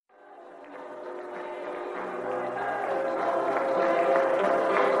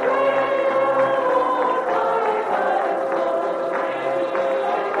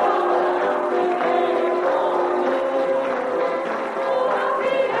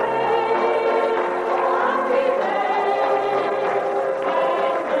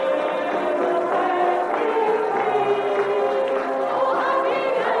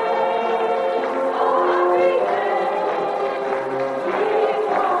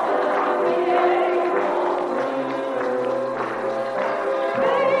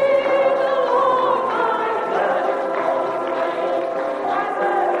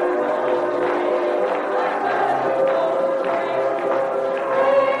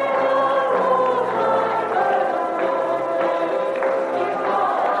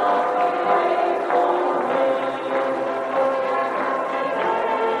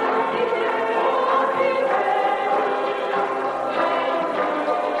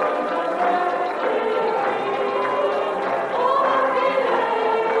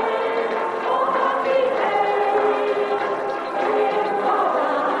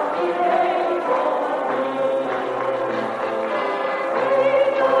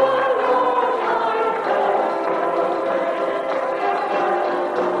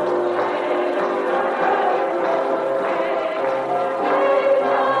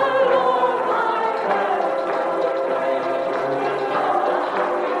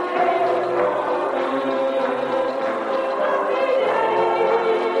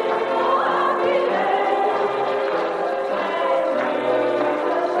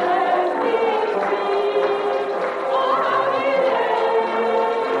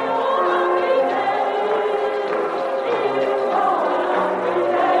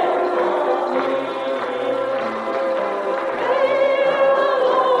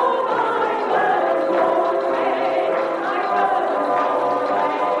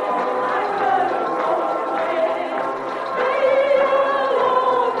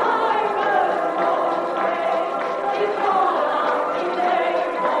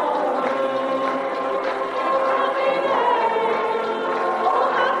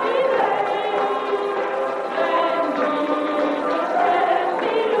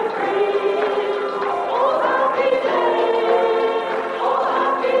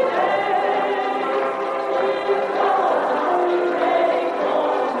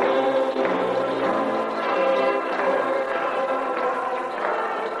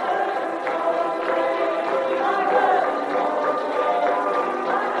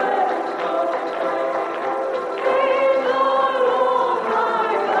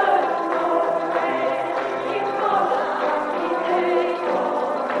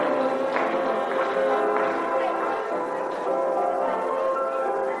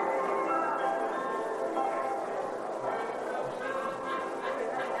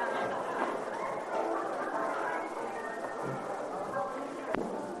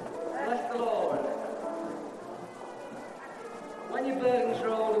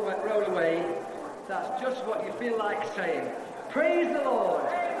feel like saying, praise the Lord.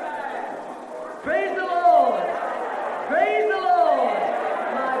 Praise the Lord. Praise the Lord.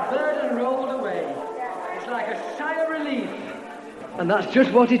 My burden rolled away. It's like a sigh of relief. And that's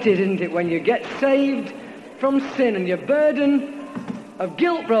just what it is, isn't it? When you get saved from sin and your burden of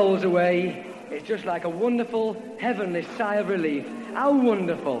guilt rolls away, it's just like a wonderful heavenly sigh of relief. How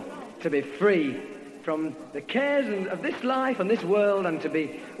wonderful to be free from the cares of this life and this world, and to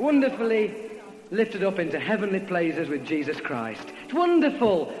be wonderfully lifted up into heavenly places with Jesus Christ. It's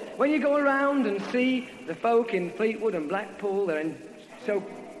wonderful when you go around and see the folk in Fleetwood and Blackpool. They're so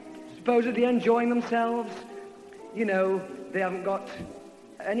supposedly enjoying themselves. You know, they haven't got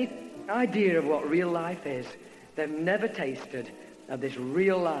any idea of what real life is. They've never tasted of this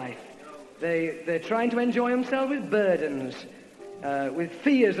real life. They're trying to enjoy themselves with burdens, with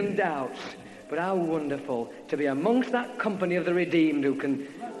fears and doubts. But how wonderful to be amongst that company of the redeemed who can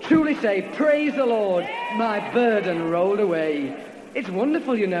truly say, praise the Lord, my burden rolled away. It's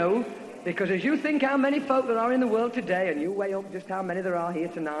wonderful, you know, because as you think how many folk there are in the world today, and you weigh up just how many there are here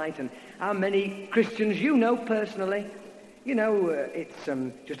tonight, and how many Christians you know personally, you know, it's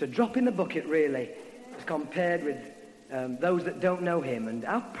just a drop in the bucket, really, as compared with those that don't know him, and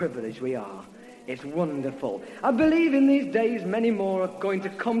how privileged we are. It's wonderful. I believe in these days many more are going to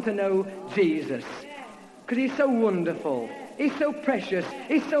come to know Jesus, because he's so wonderful. He's so precious.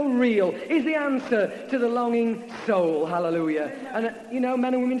 He's so real. He's the answer to the longing soul. Hallelujah. And, you know,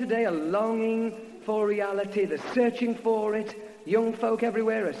 men and women today are longing for reality. They're searching for it. Young folk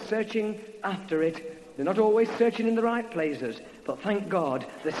everywhere are searching after it. They're not always searching in the right places. But thank God,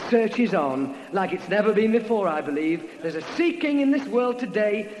 the search is on like it's never been before, I believe. There's a seeking in this world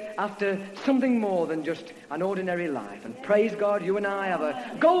today after something more than just an ordinary life. And praise God, you and I have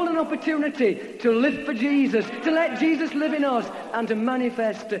a golden opportunity to live for Jesus, to let Jesus live in us, and to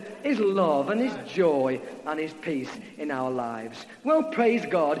manifest his love and his joy and his peace in our lives. Well, praise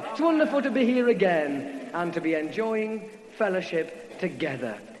God. It's wonderful to be here again and to be enjoying fellowship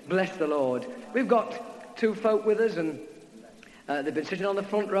together. Bless the Lord. We've got two folk with us, and they've been sitting on the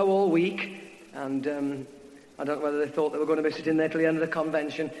front row all week, and I don't know whether they thought they were going to be sitting there till the end of the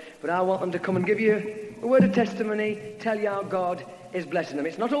convention, but I want them to come and give you a word of testimony, tell you how God is blessing them.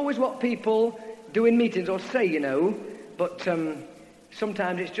 It's not always what people do in meetings or say, you know, but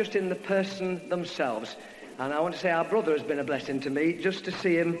sometimes it's just in the person themselves. And I want to say our brother has been a blessing to me, just to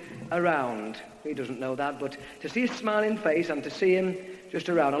see him around. He doesn't know that, but to see his smiling face and to see him just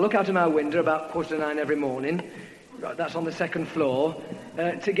around. I look out of my window about 8:45 every morning. That's on the second floor,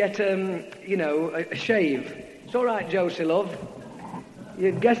 to get, you know, a shave. It's all right, Josie, love.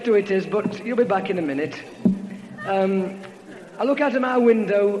 You guessed who it is, but you'll be back in a minute. I look out of my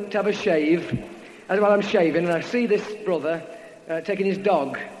window to have a shave, and while I'm shaving, and I see this brother taking his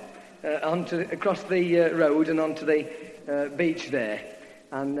dog across the road and onto the beach there.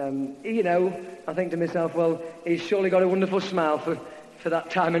 And, you know, I think to myself, well, he's surely got a wonderful smile for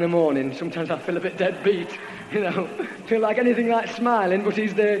that time in the morning. Sometimes I feel a bit deadbeat, you know, feel like anything like smiling, but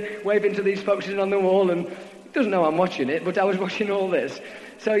he's there waving to these folks sitting on the wall, and he doesn't know I'm watching it, but I was watching all this.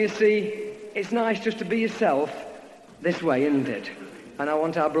 So you see, it's nice just to be yourself this way, isn't it? And I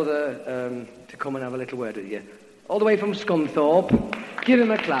want our brother to come and have a little word with you. All the way from Scunthorpe. Give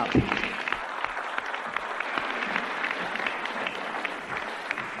him a clap.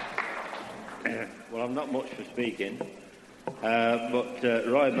 Well, I'm not much for speaking. But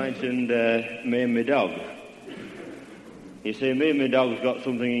Roy mentioned me and my dog. You see, me and my dog's got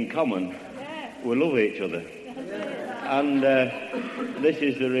something in common. We love each other. And this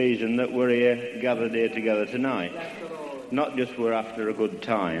is the reason that we're here, gathered here together tonight. Not just we're after a good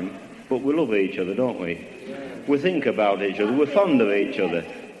time, but we love each other, don't we? We think about each other, we're fond of each other.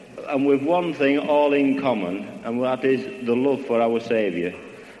 And we've one thing all in common, and that is the love for our Saviour.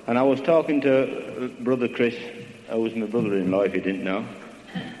 And I was talking to Brother Chris, who was my brother-in-law, if you didn't know,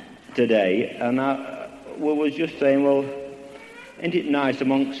 today, and we was just saying, well, isn't it nice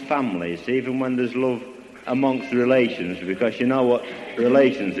amongst families, even when there's love amongst relations, because you know what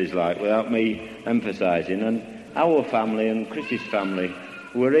relations is like, without me emphasising. And our family and Chris's family,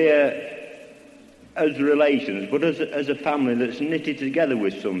 we're here as relations, but as a family that's knitted together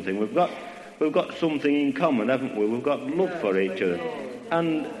with something. We've got something in common, haven't we? We've got love for each other.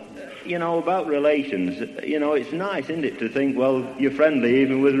 And, you know, about relations, you know, it's nice, isn't it, to think, well, you're friendly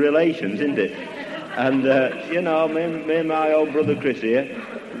even with relations, isn't it? And, you know, me and my old brother Chris here,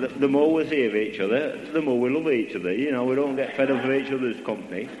 the more we see of each other, the more we love each other. You know, we don't get fed up of each other's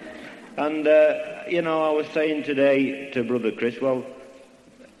company. And, you know, I was saying today to Brother Chris, well,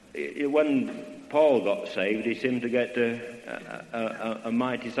 when Paul got saved, he seemed to get a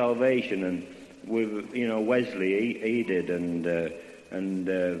mighty salvation, Wesley, he did, and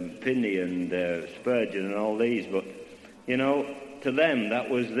Finney and Spurgeon and all these. But, to them that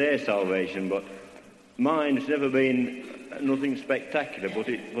was their salvation. But mine's never been nothing spectacular,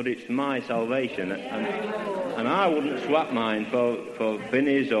 but it's my salvation. And I wouldn't swap mine for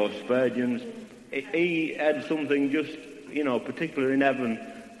Finney's or Spurgeon's. He had something just, particular in heaven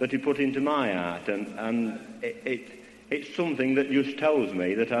that he put into my heart, and it's something that just tells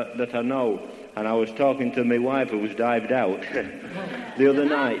me that I know. And I was talking to my wife, who was dived out the other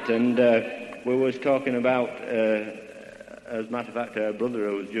night, and we was talking about, as a matter of fact, her brother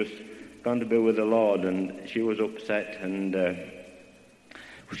who was just gone to be with the Lord, and she was upset, and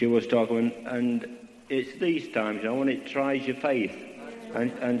she was talking, and it's these times, when it tries your faith,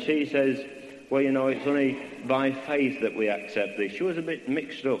 and she says, well, it's only by faith that we accept this. She was a bit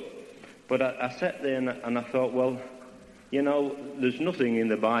mixed up, but I sat there and I thought, well, there's nothing in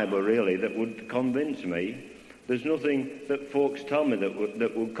the Bible really that would convince me. There's nothing that folks tell me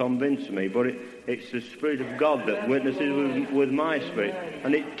that would convince me, but it's the Spirit of God that witnesses with my spirit,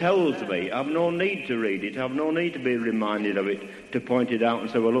 and it tells me. I've no need to read it. I've no need to be reminded of it, to point it out and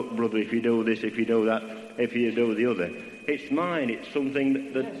say, well, look, brother, if you do this, if you do that, if you do the other. It's mine. It's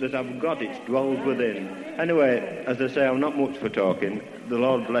something that I've got. It dwells within. Anyway, as I say, I'm not much for talking. The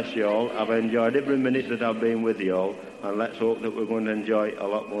Lord bless you all. I've enjoyed every minute that I've been with you all, and let's hope that we're going to enjoy a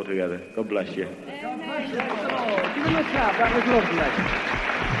lot more together. God bless you. God bless the Lord. Give him a clap. That was lovely.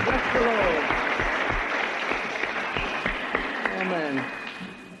 Bless the Lord. Amen.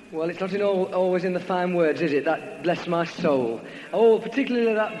 Well, it's not always in the fine words, is it? That bless my soul. Oh,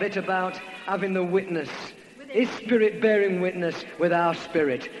 particularly that bit about having the witness. His Spirit bearing witness with our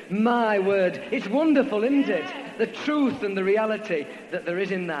spirit. My word. It's wonderful, isn't it? The truth and the reality that there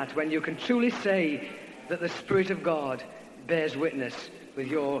is in that, when you can truly say that the Spirit of God bears witness with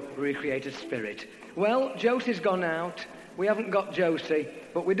your recreated spirit. Well, Josie's gone out. We haven't got Josie,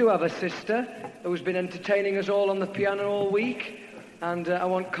 but we do have a sister who's been entertaining us all on the piano all week. And I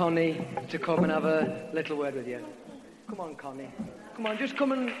want Connie to come and have a little word with you. Come on, Connie. Come on, just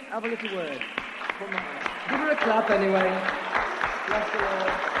come and have a little word. Come on. Give her a clap anyway. Bless the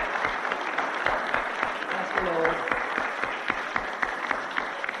Lord. Bless the Lord.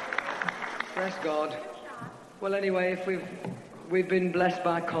 Bless God. Well, anyway, if we've been blessed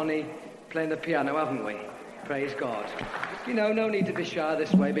by Connie playing the piano, haven't we? Praise God. No need to be shy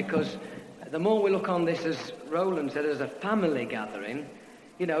this way, because the more we look on this, as Roland said, as a family gathering,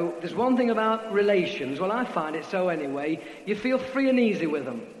 there's one thing about relations. Well, I find it so anyway. You feel free and easy with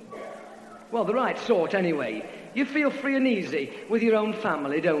them. Well, the right sort anyway. You feel free and easy with your own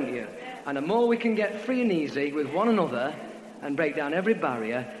family, don't you? And the more we can get free and easy with one another and break down every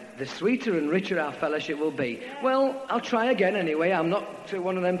barrier, the sweeter and richer our fellowship will be. Well, I'll try again anyway. I'm not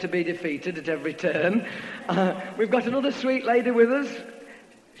one of them to be defeated at every turn. We've got another sweet lady with us.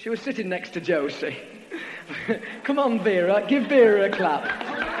 She was sitting next to Josie. Come on, Vera. Give Vera a clap.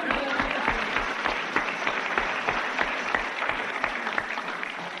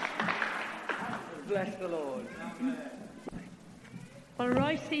 Bless the Lord. Well,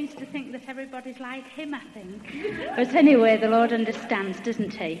 Roy seems to think that everybody's like him, I think. But anyway, the Lord understands,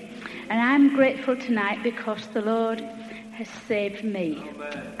 doesn't he? And I'm grateful tonight because the Lord has saved me.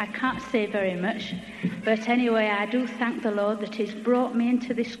 I can't say very much, but anyway, I do thank the Lord that he's brought me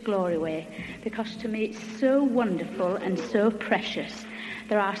into this glory way, because to me it's so wonderful and so precious.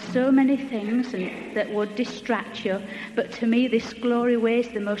 There are so many things that would distract you, but to me this glory way is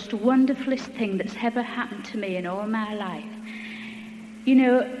the most wonderfulest thing that's ever happened to me in all my life.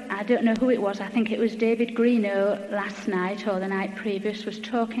 I don't know who it was. I think it was David Greeno last night or the night previous was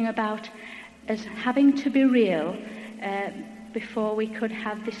talking about us having to be real before we could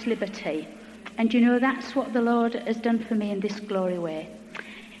have this liberty. And that's what the Lord has done for me in this glory way.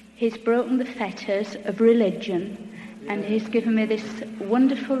 He's broken the fetters of religion, and he's given me this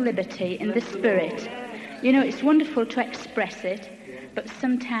wonderful liberty in the Spirit. It's wonderful to express it, but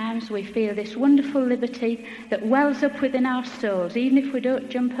sometimes we feel this wonderful liberty that wells up within our souls, even if we don't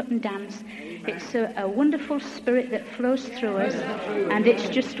jump up and dance. It's a wonderful spirit that flows through us, and it's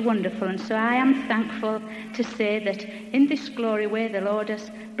just wonderful. And so I am thankful to say that in this glory way, the Lord has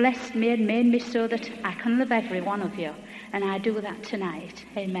blessed me and made me so that I can love every one of you. And I do that tonight.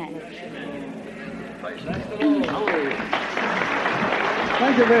 Amen. Thank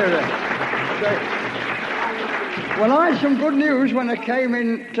you, Vera. Well, I had some good news when I came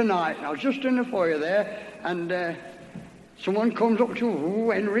in tonight. I was just in the foyer there, and someone comes up to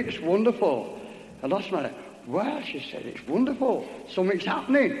me, Henry, it's wonderful. I lost my... Well, she said, it's wonderful. Something's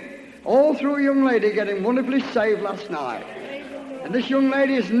happening. All through a young lady getting wonderfully saved last night. And this young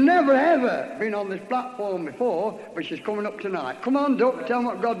lady has never, ever been on this platform before, but she's coming up tonight. Come on, Duck, tell them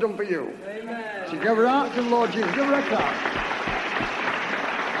what God done for you. Amen. So give her out to the Lord Jesus. Give her a clap.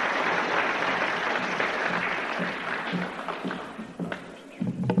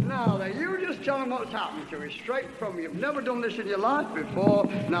 Now, then, you just tell them what's happened to you, straight from you. You've never done this in your life before.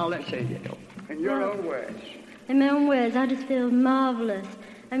 Now, let's hear it in your own words. In my own words, I just feel marvellous.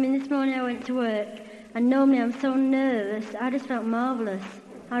 I mean, this morning I went to work, and normally I'm so nervous. I just felt marvellous.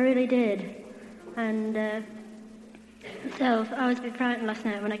 I really did. And so I was a bit frightened last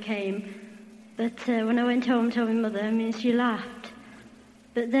night when I came. But when I went home and told my mother, I mean, she laughed.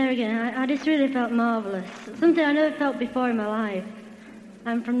 But there again, I just really felt marvellous. Something I never felt before in my life.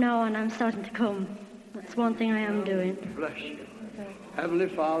 And from now on, I'm starting to come. That's one thing I am doing. Bless you. Heavenly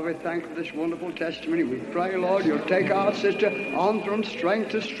Father, we thank you for this wonderful testimony. We pray, Lord, you'll take our sister on from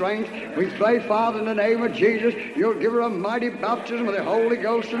strength to strength. We pray, Father, in the name of Jesus, you'll give her a mighty baptism of the Holy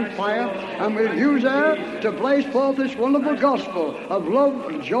Ghost and fire, and we'll use her to blaze forth this wonderful gospel of love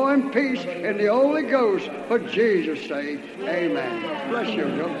and joy and peace in the Holy Ghost. For Jesus' sake, amen. Bless you,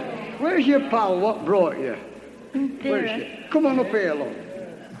 John. Where's your pal? What brought you? Where's she? Come on up here, Lord.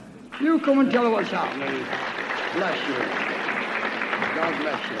 You come and tell her what's happening. Bless you. God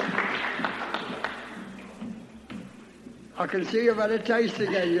bless you. I can see you've had a taste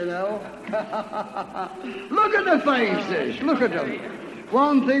again, you know. Look at the faces. Look at them.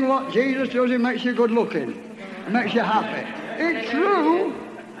 One thing what Jesus does, he makes you good looking. It makes you happy. It's true.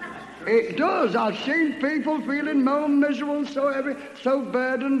 It does. I've seen people feeling more miserable, so heavy, so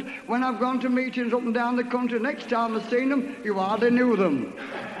burdened when I've gone to meetings up and down the country. Next time I've seen them, you hardly knew them.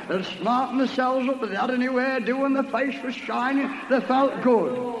 They'd smarten themselves up, they had a new hairdo and their face was shining. They felt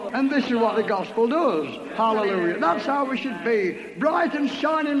good. And this is what the gospel does. Hallelujah. That's how we should be. Bright and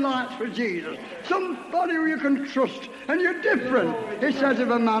shining lights for Jesus. Somebody who you can trust. And you're different. It says if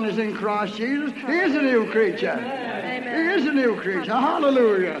a man is in Christ Jesus, he is a new creature. Amen. He is a new creature.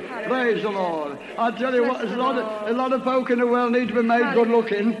 Hallelujah. Praise the Lord. I tell you what, there's a lot of folk in the world need to be made good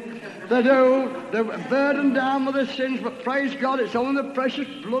looking. They do. They're burdened down with their sins, but praise God, it's only the precious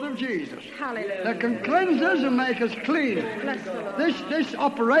blood of Jesus that can cleanse us and make us clean. This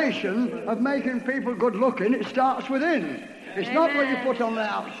operation of making people good looking, it starts within. It's not what you put on the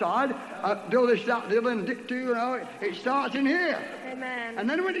outside, do this, that, the other, and do, you know, it starts in here. Amen. And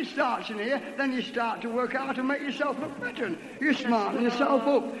then when it starts in here, then you start to work out to make yourself look better. You smarten yourself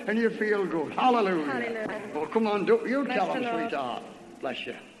up and you feel good. Hallelujah. Hallelujah. Well, come on, you tell them, sweetheart. Bless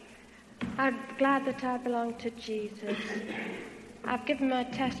you. I'm glad that I belong to Jesus. I've given my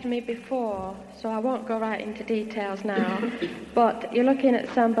testimony before, so I won't go right into details now. But you're looking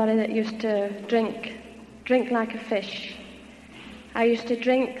at somebody that used to drink like a fish. I used to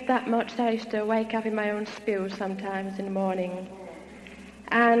drink that much that I used to wake up in my own spew sometimes in the morning.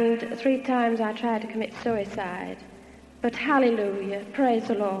 And 3 times I tried to commit suicide. But hallelujah, praise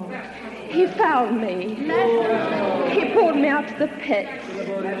the Lord. He found me. He pulled me out of the pit.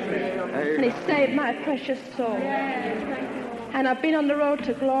 And he saved my precious soul. And I've been on the road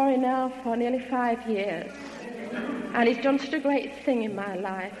to glory now for nearly 5 years. And he's done such a great thing in my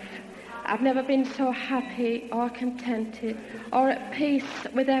life. I've never been so happy or contented or at peace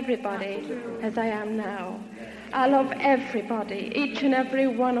with everybody as I am now. I love everybody, each and every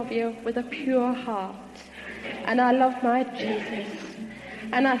one of you, with a pure heart. And I love my Jesus.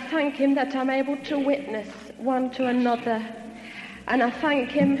 And I thank him that I'm able to witness one to another. And I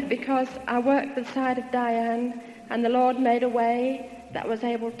thank him because I worked beside of Diane, and the Lord made a way that was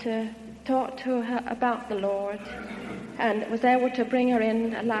able to talk to her about the Lord, and was able to bring her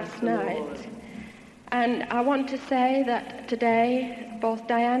in last night. And I want to say that today, both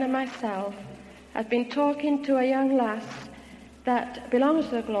Diane and myself have been talking to a young lass that belongs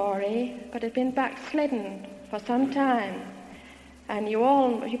to the glory, but has been backslidden for some time. And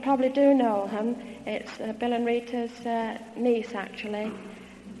you probably do know him. It's Bill and Rita's niece, actually.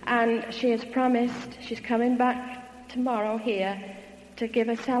 And she has promised she's coming back tomorrow here to give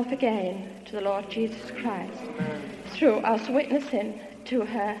herself again to the Lord Jesus Christ through us witnessing to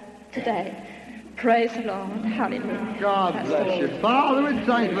her today. Praise the Lord. Hallelujah. God bless you. Father, we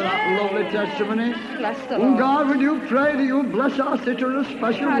thank you for that lovely testimony. Bless the Lord. And God, would you pray that you bless our sister in a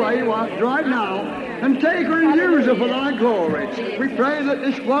special way right now and take her and use her for thy glory. We pray that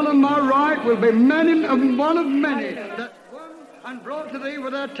this one on my right will be one of many that and brought to thee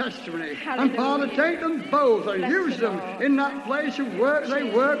with their testimony. Hallelujah. And Father, take them both and use them in that place of work they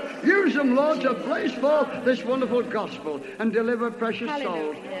work. Use them, Lord, to place forth this wonderful gospel and deliver precious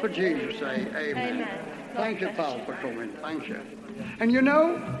souls for Jesus' sake. Amen. Thank you, Paul, for coming. Thank you. And you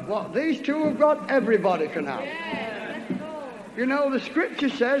know what? These two have got, everybody can have. You know, the scripture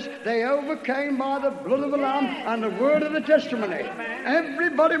says they overcame by the blood of the Lamb and the word of the testimony.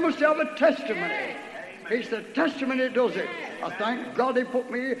 Everybody must have a testimony. It's the testimony that does it. I thank God He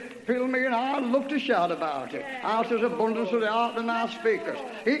filled me, and I love to shout about it. Out of the abundance of the heart the mouth speaketh.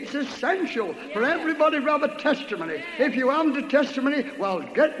 It's essential for everybody to have a testimony. If you haven't a testimony, well,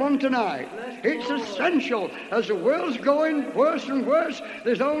 get one tonight. It's essential. As the world's going worse and worse,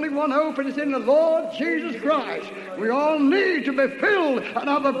 there's only one hope, and it's in the Lord Jesus Christ. We all need to be filled and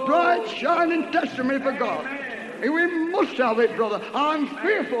have a bright, shining testimony for God. We must have it, brother. I'm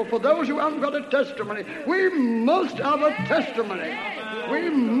fearful for those who haven't got a testimony. We must have a testimony.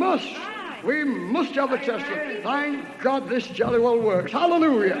 We must have a testimony. Thank God this jolly well works.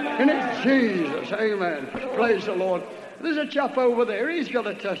 Hallelujah. And it's Jesus. Amen. Praise the Lord. There's a chap over there. He's got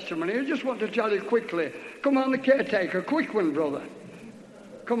a testimony. I just want to tell you quickly. Come on, the caretaker. Quick one, brother.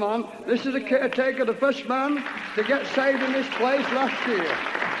 Come on. This is the caretaker, the first man to get saved in this place last year.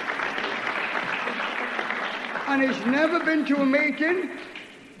 And he's never been to a meeting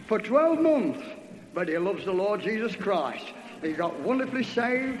for 12 months. But he loves the Lord Jesus Christ. He got wonderfully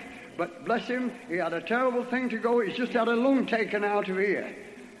saved, but bless him, he had a terrible thing to go. He's just had a lung taken out of here.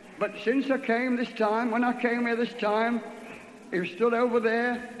 But since I came this time, when I came here this time, he stood over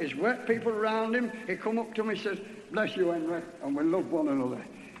there, his wet people around him. He come up to me and says, bless you, Henry, and we love one another.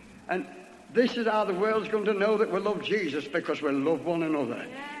 And this is how the world's going to know that we love Jesus, because we love one another.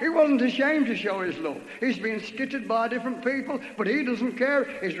 He wasn't ashamed to show his love. He's been skittered by different people, but he doesn't care.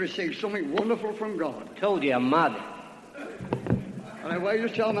 He's received something wonderful from God. Told you I'm mad. Anyway,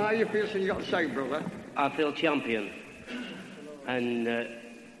 just tell me how you feel since you got saved, brother. I feel champion. And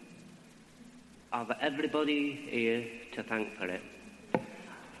I've everybody here to thank for it.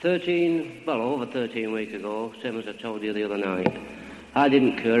 Over 13 weeks ago, same as I told you the other night, I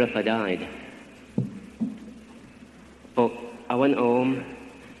didn't care if I died. But I went home,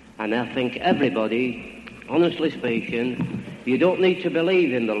 and I think everybody, honestly speaking, you don't need to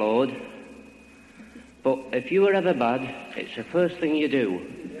believe in the Lord, but if you were ever bad, it's the first thing you do.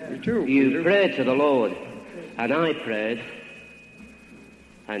 You pray to the Lord. And I prayed,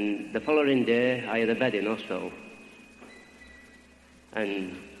 and the following day I had a bed in hospital.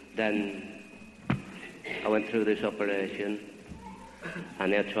 And then I went through this operation,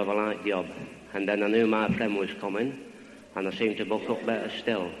 and I had to have a light job. And then I knew my friend was coming, and I seemed to buck up better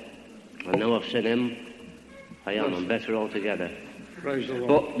still. And now I've seen him, I'm better altogether. Praise the Lord.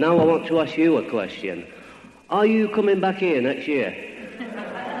 But now I want to ask you a question. Are you coming back here next year?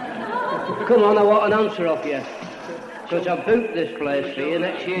 Come on, I want an answer off you. Because I've booked this place for you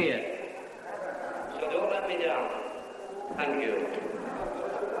next year. So don't let me down. Thank you.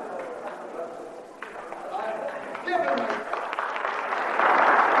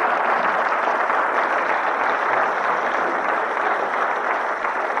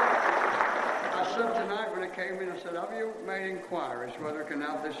 I said, have you made inquiries whether I can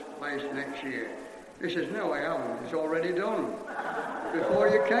have this place next year? He says, no, I haven't. It's already done. Before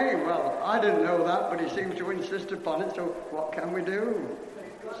you came. Well, I didn't know that, but he seems to insist upon it, so what can we do?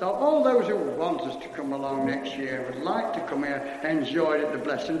 So all those who want us to come along next year would like to come here, enjoy it, the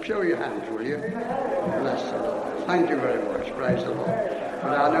blessing. Show your hands, will you? Bless the Lord. Thank you very much. Praise the Lord.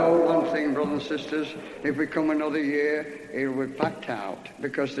 But I know one thing, brothers and sisters, if we come another year, it will be packed out,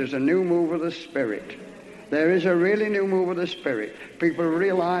 because there's a new move of the Spirit. There is a really new move of the Spirit. People are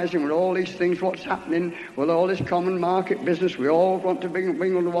realizing with all these things, what's happening, with all this common market business, we all want to bring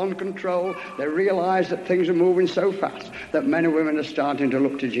under one control. They realize that things are moving so fast that men and women are starting to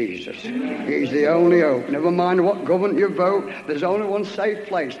look to Jesus. He's the only hope. Never mind what government you vote, there's only one safe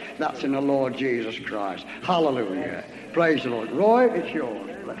place. That's in the Lord Jesus Christ. Hallelujah. Praise the Lord. Roy, it's yours.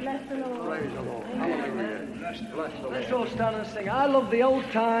 Bless the Lord. Praise the Lord. Hallelujah. Bless the Lord. Let's all stand and sing. I love the old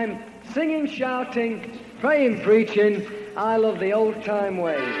time, singing, shouting, praying, preaching. I love the old time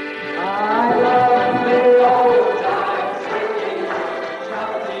way. I love the old time, singing,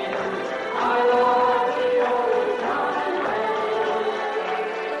 shouting. I love the old time way.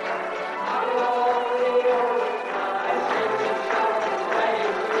 I love the old time, singing, shouting,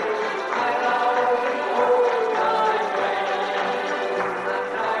 praying, preaching. I love the old time way. And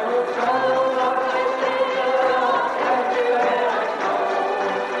I will tell what I think of everywhere I go.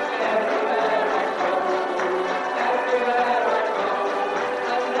 Everywhere I go. Everywhere I go.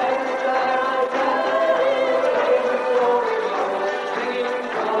 And everywhere I go.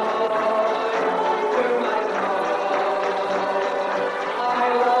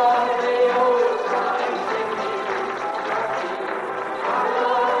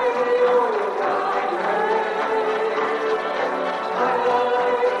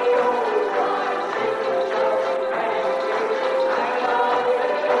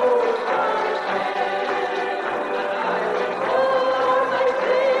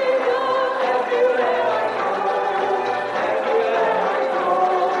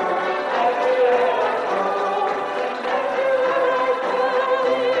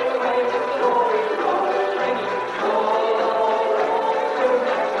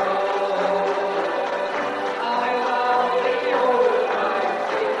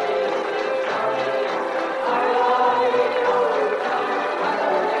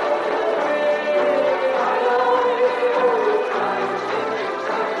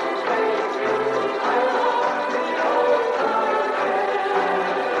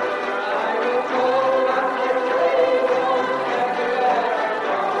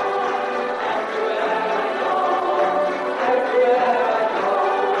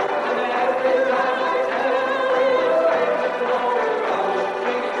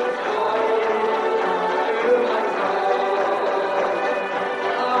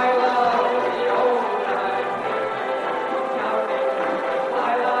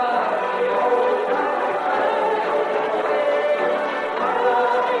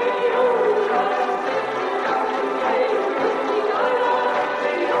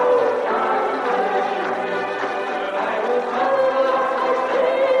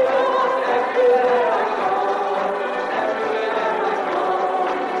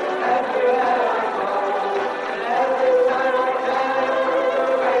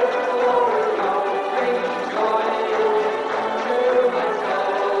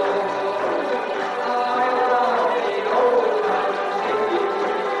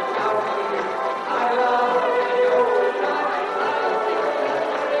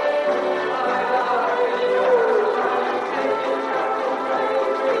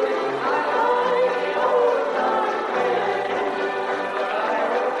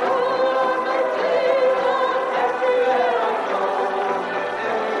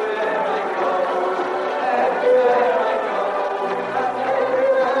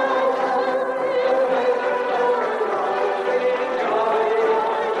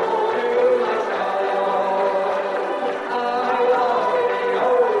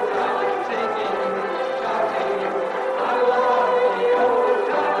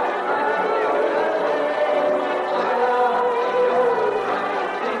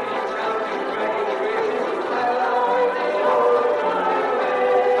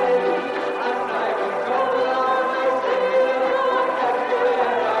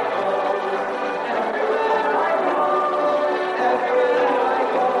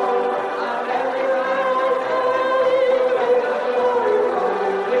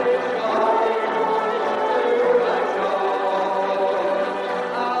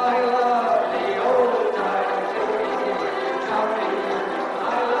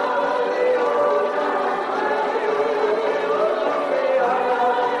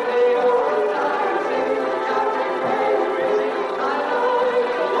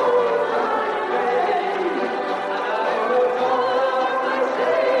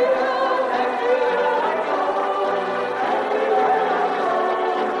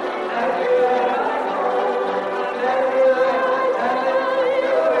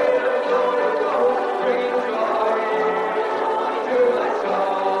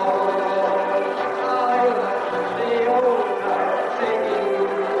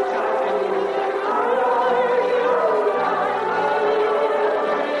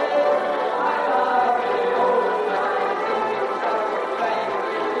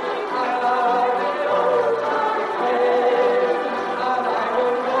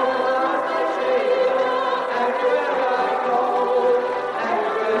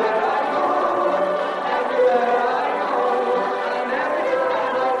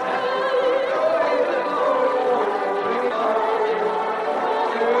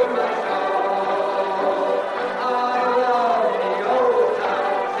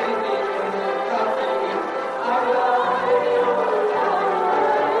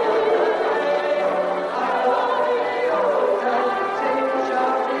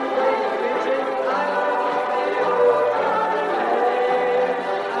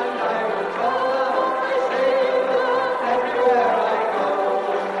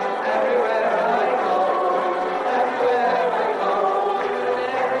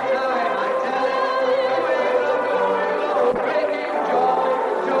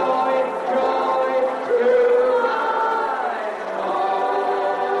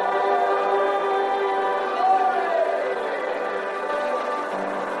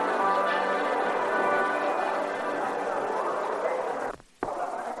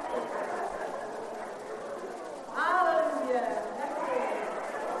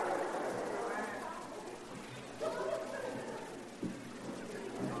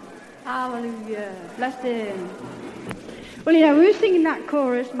 Bless him. Well, you know, we were singing that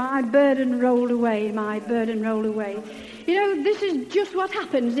chorus, my burden rolled away, my burden rolled away. You know, this is just what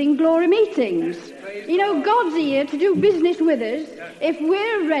happens in glory meetings. You know, God's here to do business with us if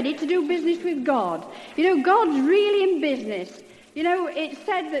we're ready to do business with God. You know, God's really in business. You know, it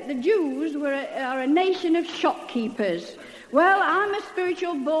said that the Jews are a nation of shopkeepers. Well, I'm a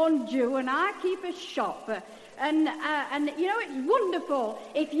spiritual-born Jew, and I keep a shop. And you know, it's wonderful.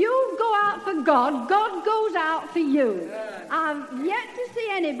 If you go out for God, God goes out for you. I've yet to see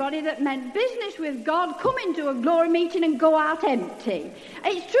anybody that meant business with God come into a glory meeting and go out empty.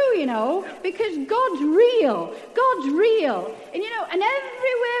 It's true, you know, because God's real. God's real. And, you know, and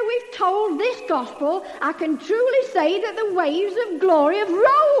everywhere we've told this gospel, I can truly say that the waves of glory have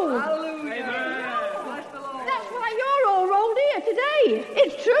rolled. Hallelujah. That's why you're all rolled here today.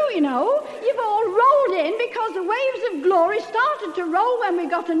 It's true, you know. You've all rolled in because the waves of glory started to roll when we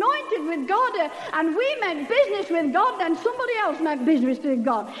got anointed with God and we meant business with God, then somebody else meant business with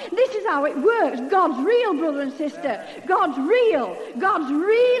God. This is how it works. God's real, brother and sister. God's real. God's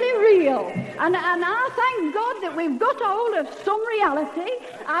really real. And I thank God that we've got hold of some reality.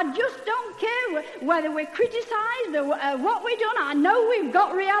 I just don't care whether we're criticized or what we've done. I know we've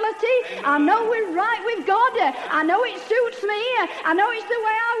got reality. I know we're right with God. I know it suits me. I know it's the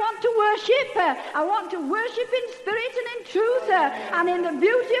way I want to worship. I want to worship in spirit and in truth and in the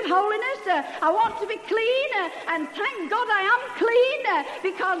beauty of holiness. I want to be clean, and thank God I am clean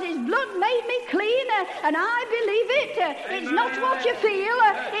because his blood made me clean, and I believe it. It's not what you feel,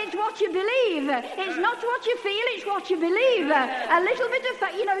 it's what you believe. It's not what you feel, it's what you believe. A little bit of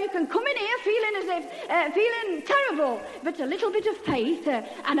faith, you know, you can come in here feeling as if, feeling terrible, but a little bit of faith,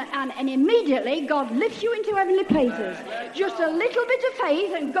 and immediately God lifts you into heavenly places. Just a little bit of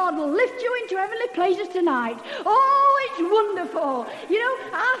faith, and God will lift you into heavenly places tonight. Oh, it's wonderful. You know,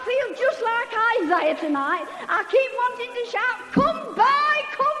 I feel just like Isaiah tonight. I keep wanting to shout, come by,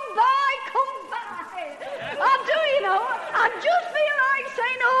 come by, come by. I do, you know. I just feel like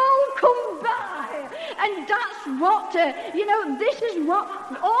saying, oh, come by. And that's what, you know, this is what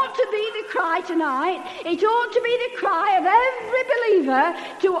ought to be the cry tonight. It ought to be the cry of every believer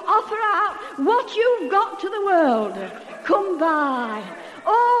to offer out what you've got to the world. Come by.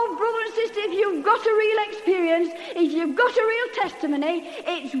 Oh, brother and sister, if you've got a real experience, if you've got a real testimony,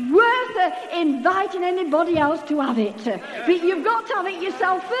 it's worth inviting anybody else to have it. But you've got to have it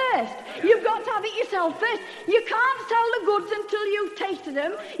yourself first. You've got to have it yourself first. You can't sell the goods until you've tasted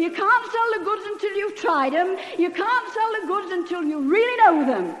them. You can't sell the goods until you've tried them. You can't sell the goods until you really know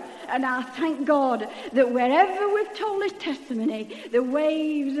them. And I thank God that wherever we've told this testimony, the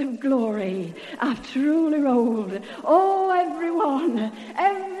waves of glory have truly rolled. Oh, everyone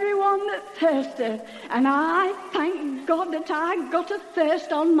that thirsteth. And I thank God that I got a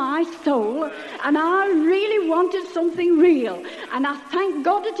thirst on my soul, and I really wanted something real. And I thank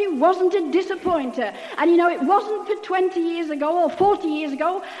God that it wasn't a disappointer. And you know, it wasn't for 20 years ago or 40 years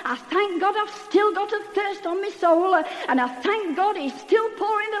ago. I thank God I've still got a thirst on my soul, and I thank God he's still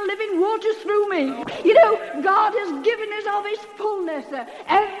pouring the living water through me. You know, God has given us of his fullness.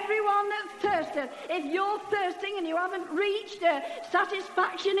 Everyone that thirsteth, if you're thirsting and you haven't reached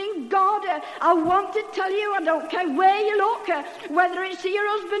satisfaction in God, I want to tell you, I don't care where you look, whether it's to your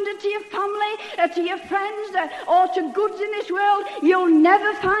husband or to your family, to your friends, or to goods in this world, you'll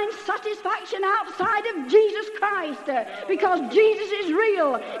never find satisfaction outside of Jesus Christ, because Jesus is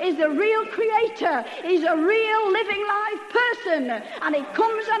real, is the real creator, he's a real living life person, and he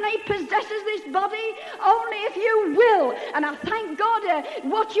comes and he possesses this body only if you will. And I thank God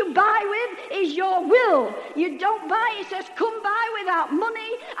what you buy with is your will. You don't buy, it says come by without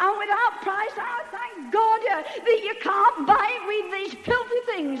money and without price. I thank God that you can't buy it with these filthy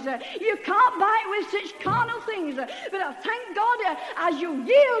things. You can't buy it with such carnal things. But I thank God as you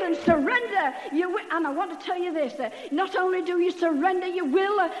yield and surrender, you will. And I want to tell you this, not only do you surrender your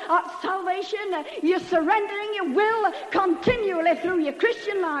will at salvation, you're surrendering your will continually through your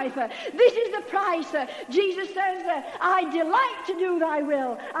Christian life. This is the price. Jesus says, I delight to do thy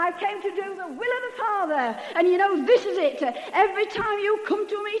will. I came to do the will of the Father. And you know, this is it. Every time you come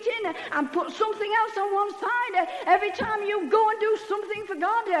to a meeting and put something else on one side, every time you go and do something for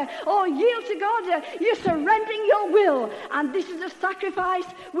God or yield to God, you're surrendering your will. And this is a sacrifice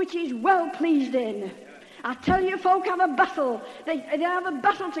which he's well pleased in. I tell you, folk have a battle. They have a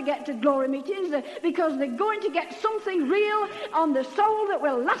battle to get to glory meetings because they're going to get something real on the soul that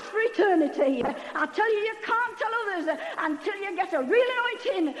will last for eternity. I tell you can't tell others until you get a real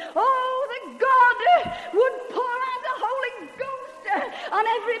anointing. Oh, that God would pour out the Holy Ghost on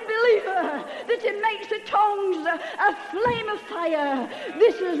every believer, that it makes the tongues a flame of fire.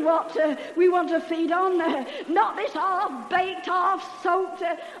 This is what we want to feed on, not this half-baked, half-soaked,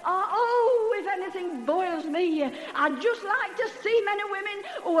 if anything boils me, I'd just like to see men and women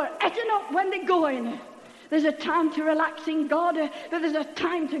who are eating up when they're going. There's a time to relax in God, but there's a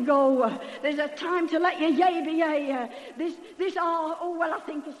time to go. There's a time to let your yea be yea.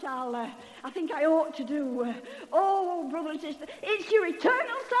 I think I ought to do. Oh, brother and sister, it's your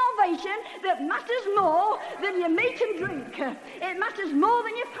eternal salvation that matters more than your meat and drink. It matters more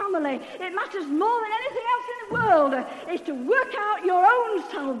than your family. It matters more than anything else in the world. It's to work out your own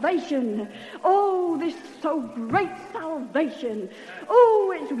salvation. Oh, this so great salvation.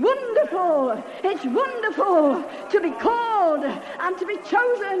 Oh, it's wonderful. It's wonderful to be called and to be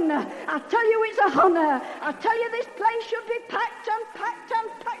chosen. I tell you, it's a honor. I tell you, this place should be packed and packed and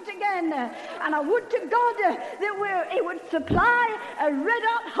packed again. And I would to God that it would supply a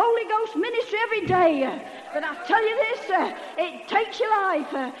red-hot Holy Ghost ministry every day. But I tell you this, it takes your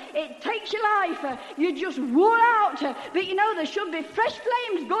life. It takes your life. You just wore out. But you know, there should be fresh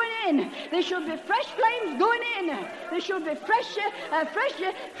flames going in. There should be fresh flames going in. There should be fresh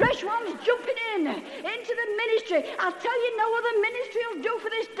ones jumping into the ministry. I tell you, no other ministry will do for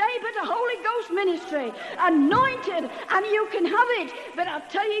this day but a Holy Ghost ministry. Anointed, and you can have it. But I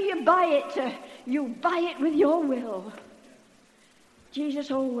tell you, you buy it. You buy it with your will.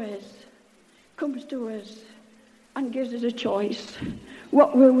 Jesus always comes to us and gives us a choice.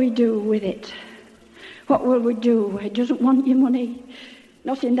 What will we do with it? What will we do? He doesn't want your money.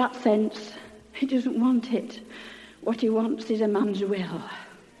 Not in that sense. He doesn't want it. What he wants is a man's will.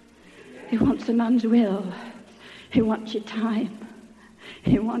 He wants a man's will. He wants your time.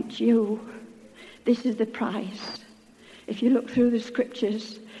 He wants you. This is the price. If you look through the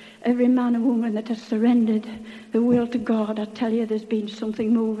scriptures, every man and woman that has surrendered the will to God, I tell you, there's been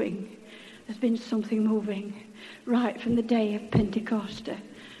something moving. There's been something moving right from the day of Pentecost.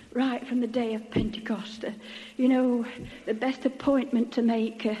 Right from the day of Pentecost. You know, the best appointment to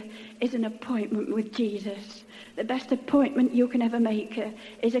make is an appointment with Jesus. The best appointment you can ever make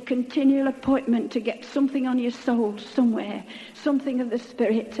is a continual appointment to get something on your soul somewhere, something of the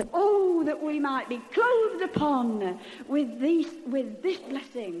Spirit. Oh, that we might be clothed upon with this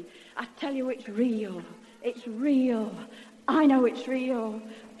blessing. I tell you, it's real. It's real. I know it's real.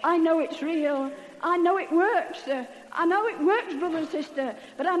 I know it's real. I know it works. I know it works, brother and sister.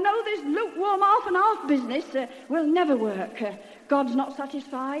 But I know this lukewarm half and half business will never work. God's not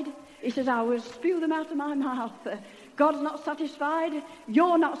satisfied. He says, I will spew them out of my mouth. God's not satisfied.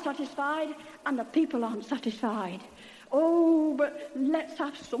 You're not satisfied. And the people aren't satisfied. Oh, but let's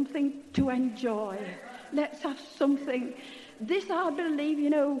have something to enjoy. Let's have something. This, I believe,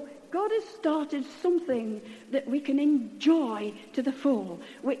 you know, God has started something that we can enjoy to the full,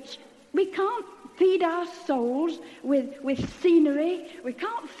 which we can't feed our souls with scenery. We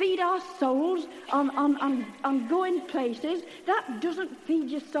can't feed our souls on going places. That doesn't feed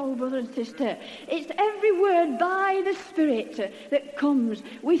your soul, brother and sister. It's every word by the Spirit that comes.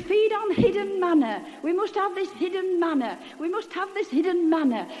 We feed on hidden manna. We must have this hidden manna. We must have this hidden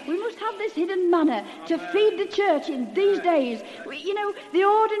manna. We must have this hidden manna to feed the church in these days. You know, the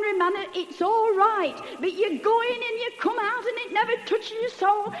ordinary manna, it's all right. But you go in and you come out and it never touches your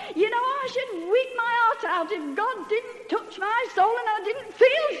soul. You know, I should weep my heart out if God didn't touch my soul and I didn't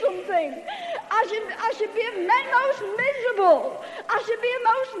feel something. I should be most miserable. I should be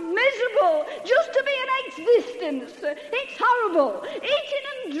most miserable just to be in existence. It's horrible. Eating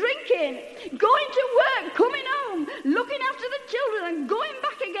and drinking, going to work, coming home, looking after the children and going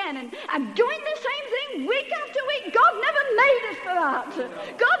back again and doing the same thing week after week. God never made us for that.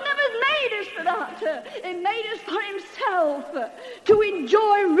 God never made us for that. He made us for himself to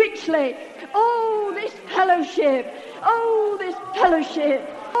enjoy richly. Oh, this fellowship. Oh, this fellowship.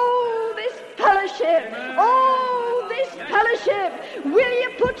 Oh, this fellowship. Oh, this fellowship. Will you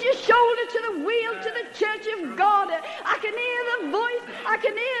put your shoulder to the wheel to the church of God? I can hear the voice. I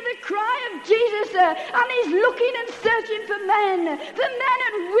can hear the cry of Jesus. And he's looking and searching for men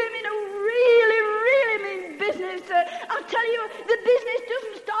and women who really mean business. I tell you, the business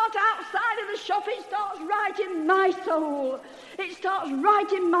doesn't start outside of the shop. It starts right in my soul. It starts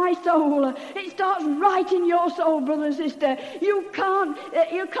right in my soul. It starts right in your soul, brother and sister. You can't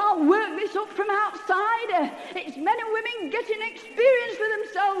work this up from outside. It's men and women getting experience for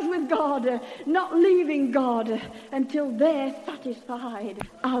themselves with God, not leaving God until they're satisfied.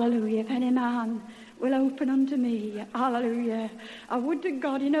 Hallelujah. If any man will open unto me, hallelujah. I would to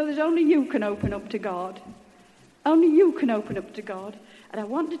God, you know, there's only you can open up to God. Only you can open up to God. And I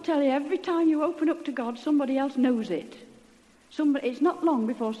want to tell you, every time you open up to God, somebody else knows it. It's not long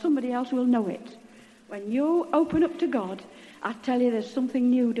before somebody else will know it. When you open up to God, I tell you there's something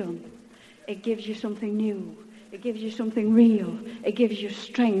new done. It gives you something new. It gives you something real. It gives you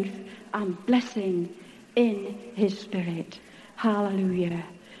strength and blessing in his Spirit. Hallelujah.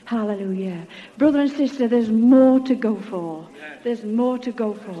 Hallelujah. Brother and sister, there's more to go for. There's more to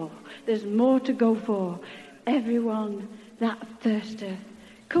go for. There's more to go for. Everyone that thirsteth,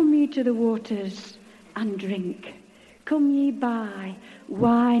 come ye to the waters and drink. Come ye buy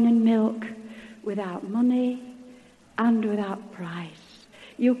wine and milk without money and without price.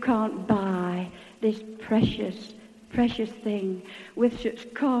 You can't buy this precious, precious thing with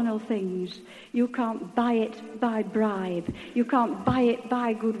such carnal things. You can't buy it by bribe. You can't buy it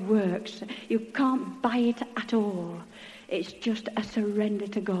by good works. You can't buy it at all. It's just a surrender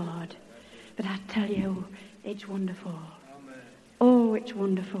to God. But I tell you, it's wonderful. Amen. Oh, it's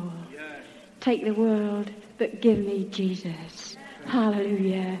wonderful. Yes. Take the world, but give me Jesus.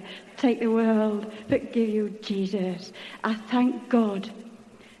 Hallelujah. Take the world, but give you Jesus. I thank God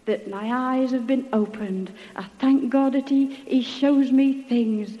that my eyes have been opened. I thank God that he shows me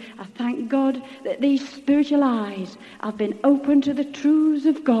things. I thank God that these spiritual eyes have been opened to the truths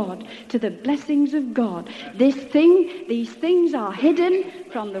of God, to the blessings of God. These things are hidden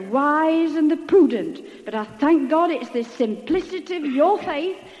from the wise and the prudent. But I thank God it's the simplicity of your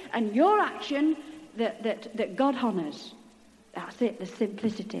faith and your action that God honors. That's it, the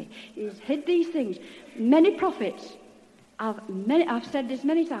simplicity. He's hid these things. Many prophets, I've said this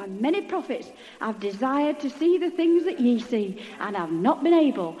many times, many prophets have desired to see the things that ye see and have not been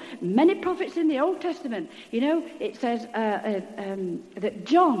able. Many prophets in the Old Testament, it says that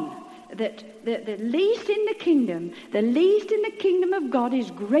John, that the least in the kingdom of God is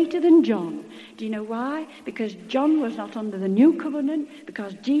greater than John. Do you know why? Because John was not under the new covenant,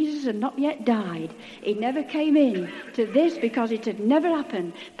 because Jesus had not yet died. He never came in to this because it had never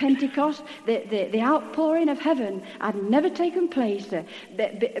happened. Pentecost, the outpouring of heaven had never taken place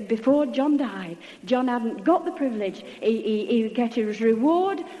before John died. John hadn't got the privilege. He get his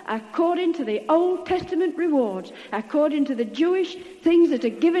reward according to the Old Testament rewards, according to the Jewish things that are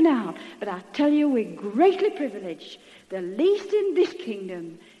given out. But I tell you, we're greatly privileged. The least in this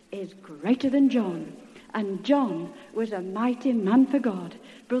kingdom is greater than John. And John was a mighty man for God.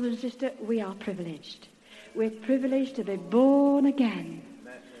 Brother and sister, we are privileged. We're privileged to be born again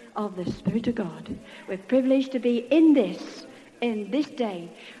of the Spirit of God. We're privileged to be in this day.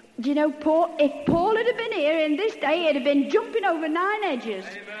 Do you know, if Paul had been here in this day, he'd have been jumping over 9 edges.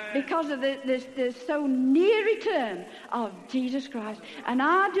 Amen. Because of the so near return of Jesus Christ. And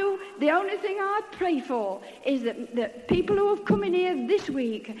the only thing I pray for is that people who have come in here this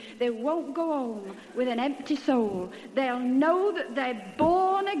week, they won't go home with an empty soul. They'll know that they're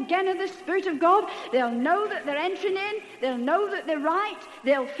born again of the Spirit of God. They'll know that they're entering in. They'll know that they're right.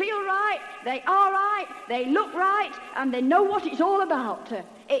 They'll feel right. They are right. They look right. And they know what it's all about.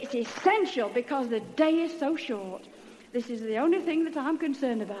 It's essential because the day is so short. This is the only thing that I'm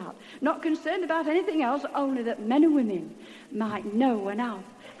concerned about. Not concerned about anything else, only that men and women might know and have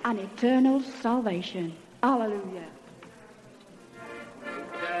an eternal salvation. Hallelujah.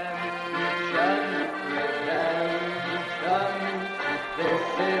 This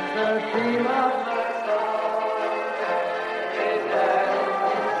is the theme of my song.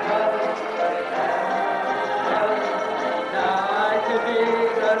 Now I to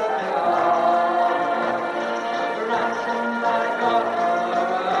Jesus belong. Ransom I got from the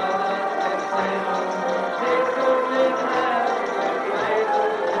world of sin. Takes hold in heaven,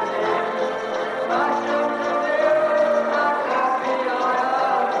 faithful to Him. I shall fulfill how happy I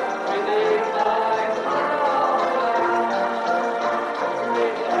am with His eyes for all I am.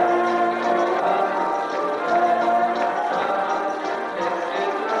 Return to us.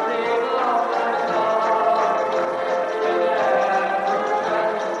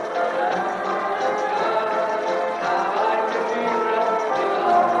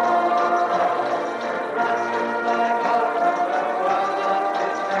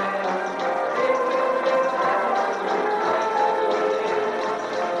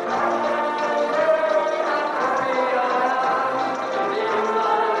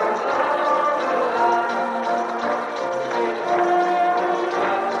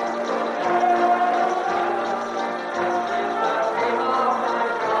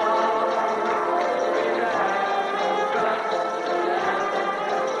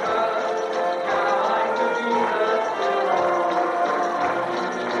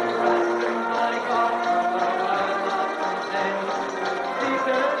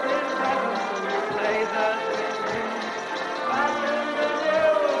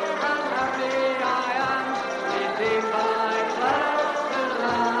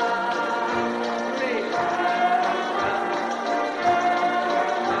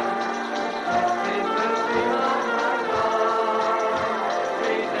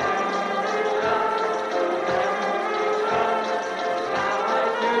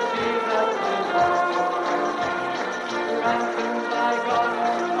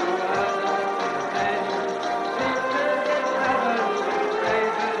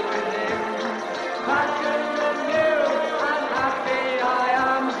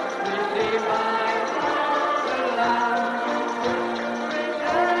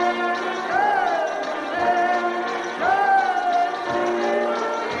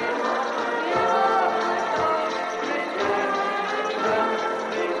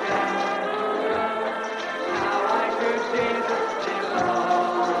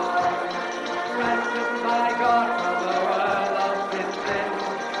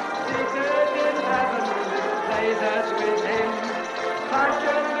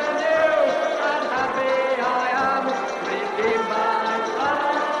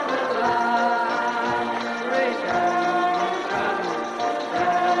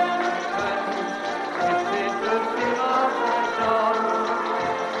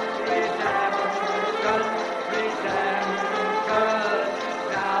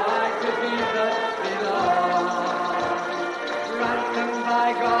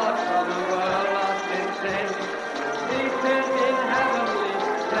 God from a world lost in sin, seated in heavenly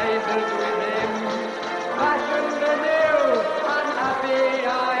places with Him. Fashioned anew, unhappy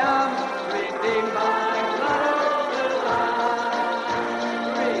I am, redeemed by blood of the Lamb.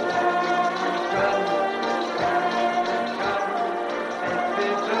 Redemption.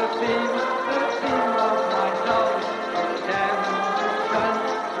 This is the theme of my soul.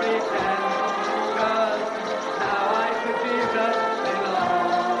 Redemption. Now I to Jesus belong.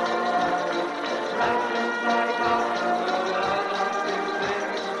 Ransomed by God from the world lost in sin,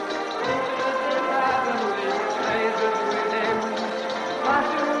 seated in heavenly places with Him.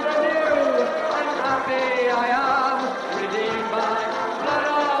 Fashioned anew, unhappy I am, redeemed by blood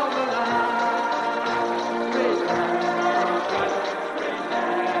of the Lamb. Redemption.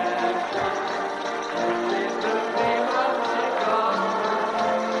 This is the theme of my God.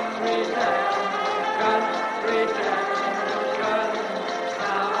 Redemption.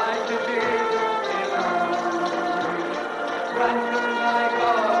 Now I to Jesus belong. Ransomed by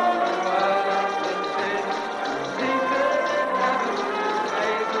God from the world lost in sin, seated in heavenly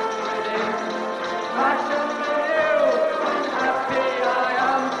places with Him. Fashioned anew, unhappy I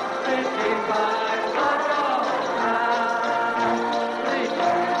am, redeemed by blood of the Lamb.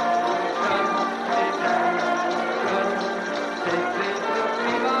 Redemption. This is the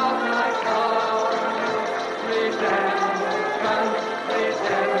theme of my song. Redemption.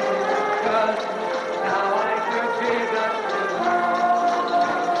 Now I to Jesus belong.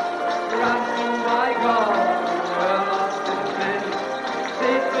 Ransomed by God from the world lost in sin,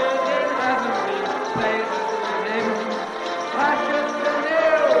 seated in heavenly places with Him. Fashioned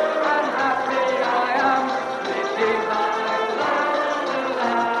anew, unhappy I am, redeemed by blood of the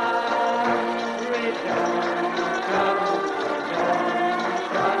Lamb. Redemption.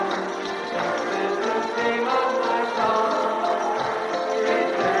 This is the theme of my song.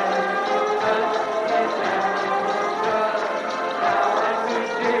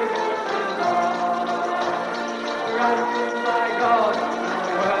 Ransomed by God from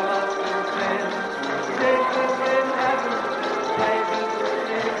the world lost in sin, seated in heavenly places with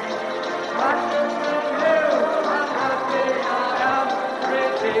Him. Fashioned anew, unhappy I am,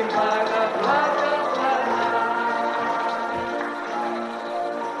 redeemed by the blood of the Lamb.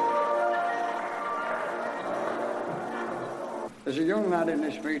 There's a young lad in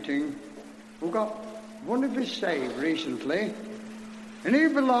this meeting who got wonderfully saved recently. And he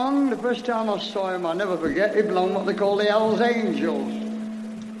belonged, the first time I saw him, I'll never forget, he belonged what they call the Hells Angels.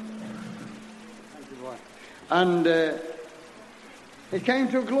 Thank you, boy. And he came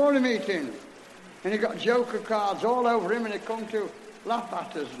to a glory meeting. And he got joker cards all over him, and he come to laugh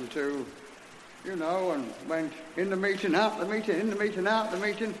at us and to, you know, and went in the meeting, out the meeting, in the meeting, out the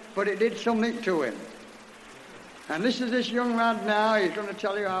meeting, but it did something to him. And this is this young lad now, he's going to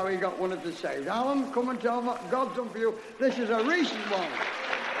tell you how he got one of the saved. Alan, come and tell him what God's done for you. This is a recent one.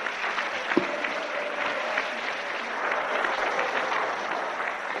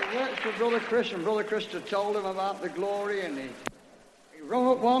 He works for Brother Chris, and Brother Chris had told him about the glory, and he rung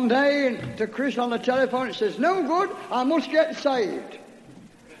up one day and to Chris on the telephone, and says, no good, I must get saved.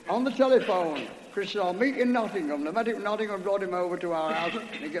 On the telephone, Chris said, I'll meet in Nottingham. The medic in Nottingham brought him over to our house, and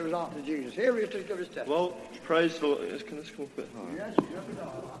he gave his heart to Jesus. Here he is to give his testimony. Well, praise the Lord. Can this come up a bit higher? Yes,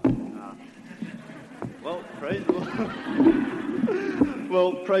 Well, praise the Lord.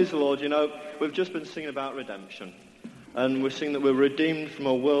 Well, praise the Lord. You know, we've just been singing about redemption. And we're singing that we're redeemed from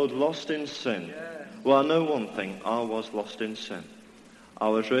a world lost in sin. Yes. Well, I know one thing. I was lost in sin. I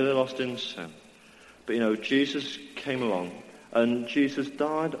was really lost in sin. But, you know, Jesus came along. And Jesus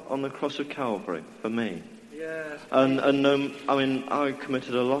died on the cross of Calvary for me. Yes. And I mean, I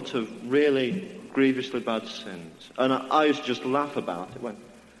committed a lot of really grievously bad sins. And I used to just laugh about it when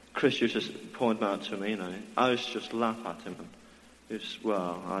Chris used to point them out to me, you know. I used to just laugh at him. And it's,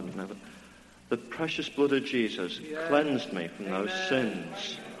 well, I don't know. But the precious blood of Jesus cleansed me from those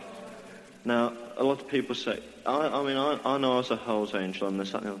sins. Now, a lot of people say, I know I was a Hell's Angel and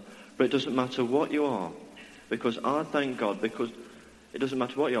this, that, and the other, but it doesn't matter what you are. Because I thank God, because it doesn't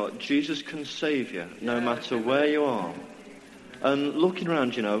matter what you are. Jesus can save you, no matter where you are. And looking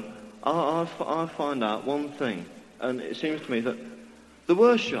around, you know, I find out one thing. And it seems to me that the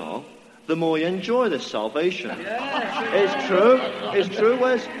worse you are, the more you enjoy this salvation. It's true. It's true.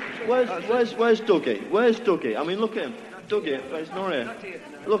 Where's Dougie? Where's Dougie? I mean, look at him. Dougie, he's not here.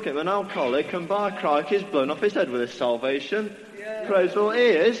 Look at him, an alcoholic, and by crikey, he's blown off his head with his salvation. Praise the Lord. He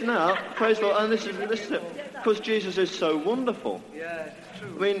is now. Praise the Lord. And this is it. Because Jesus is so wonderful. Yeah, it's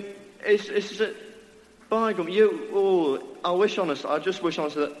true. I mean, it's by God, I just wish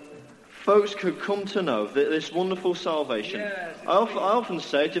honestly that folks could come to know that this wonderful salvation. Yes. I often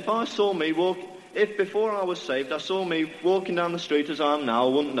say it, if before I was saved I saw me walking down the street as I am now, I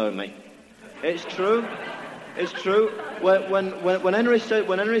wouldn't know me. It's true. It's true. When Henry says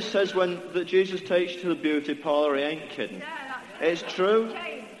that Jesus takes you to the beauty parlour, he ain't kidding. It's true.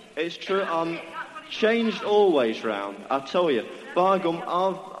 It's true. I'm changed always round. I tell you, by gum,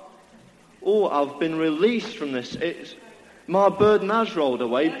 I've been released from this. My burden has rolled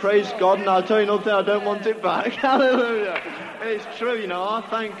away. Praise God, and I'll tell you nothing, I don't want it back. Hallelujah. It's true, you know. I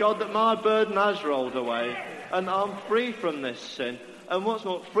thank God that my burden has rolled away, and I'm free from this sin. And what's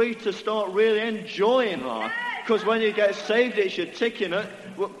more, free to start really enjoying life. Because when you get saved, it's your ticket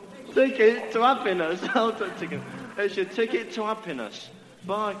to happiness. It's your ticket to happiness.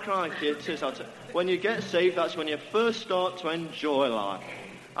 By crikey, it is. When you get saved, that's when you first start to enjoy life.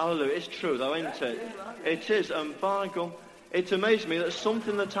 Hallelujah. It's true, though, isn't it? It is. And by God, it amazes me that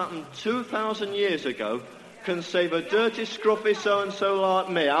something that happened 2,000 years ago can save a dirty, scruffy so-and-so like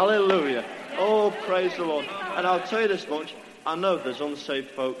me. Hallelujah. Oh, praise the Lord. And I'll tell you this much. I know there's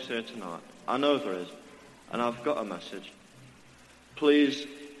unsaved folks here tonight. I know there is. And I've got a message. Please,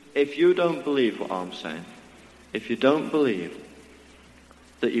 if you don't believe what I'm saying, if you don't believe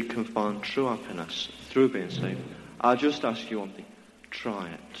that you can find true happiness through being saved, I just ask you one thing. Try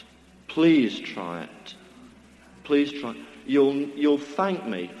it. Please try it. Please try it. You'll thank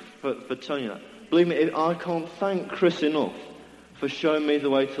me for telling you that. Believe me, I can't thank Chris enough for showing me the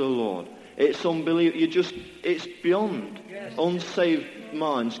way to the Lord. It's unbelievable. It's beyond unsaved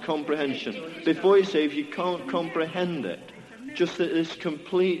mind's comprehension. Before you're saved, you can't comprehend it. Just that this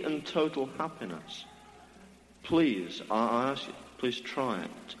complete and total happiness. Please, I ask you, please try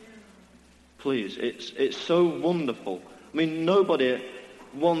it. Please, it's so wonderful. I mean, nobody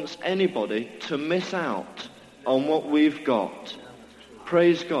wants anybody to miss out on what we've got.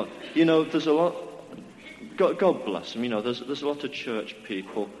 Praise God. You know, there's a lot. God bless them. You know, there's a lot of church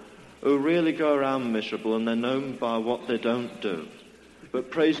people who really go around miserable, and they're known by what they don't do.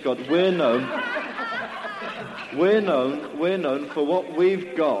 But praise God, we're known for what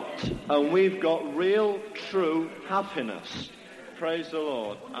we've got, and we've got real, true happiness. Praise the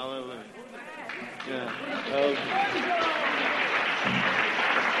Lord. Hallelujah. Yeah.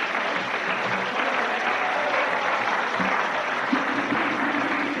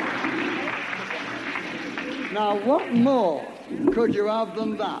 Now, what more could you have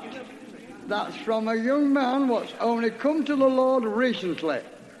than that? That's from a young man what's only come to the Lord recently.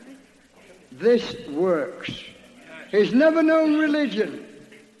 This works. He's never known religion,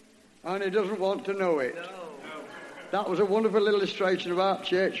 and he doesn't want to know it. That was a wonderful illustration about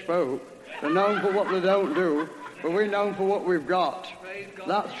church folk. They're known for what they don't do, but we're known for what we've got.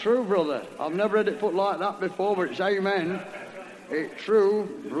 That's true, brother. I've never heard it put like that before, but it's amen. It's true.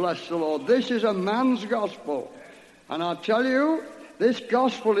 Bless the Lord. This is a man's gospel. And I tell you, this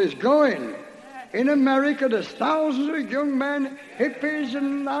gospel is going. In America, there's thousands of young men, hippies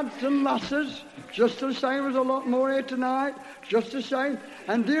and lads and lasses, just the same as a lot more here tonight, just the same.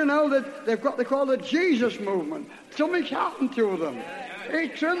 And do you know that they've got, they call it the Jesus movement? Something's happened to them.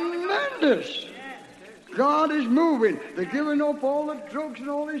 It's tremendous. God is moving. They're giving up all the drugs and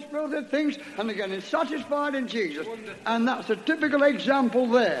all these filthy things, and they're getting satisfied in Jesus. And that's a typical example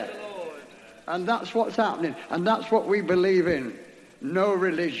there. And that's what's happening. And that's what we believe in. No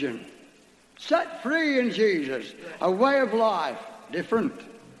religion. Set free in Jesus. A way of life. Different.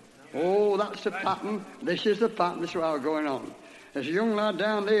 Oh, that's the pattern. This is the pattern. This is how we're going on. There's a young lad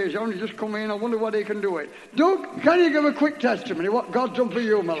down there. He's only just come in. I wonder what he can do it. Doug, can you give a quick testimony what God's done for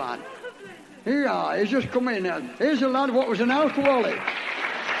you, my lad? Here you are. He's just come in. Here's a lad what was an alcoholic.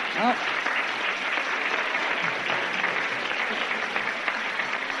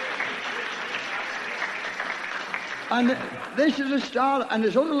 And this is a start, and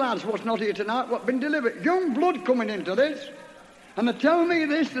there's other lads what's not here tonight what been delivered. Young blood coming into this. And they're telling me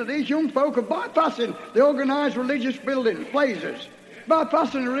this, that these young folk are bypassing the organised religious buildings, places.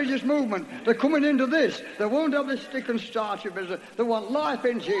 Bypassing the religious movement. They're coming into this. They won't have this stick and starch business. They want life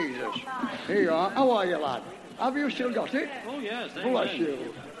in Jesus. Here you are. How are you, lad? Have you still got it? Oh, yes. Bless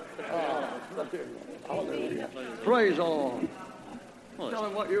you. Bless you. Hallelujah. Praise the Lord. Well, tell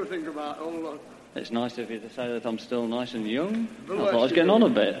them what you think about it. Oh, it's nice of you to say that I'm still nice and young. Bless I thought I was getting on a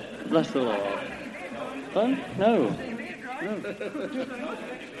bit. Bless the Lord. Fun? No.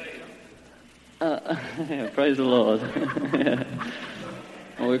 Praise the Lord. Yeah.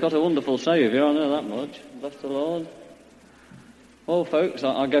 Well, we've got a wonderful Saviour, I know that much. Bless the Lord. Well, folks,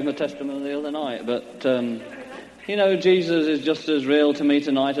 I gave my testimony the other night, but, Jesus is just as real to me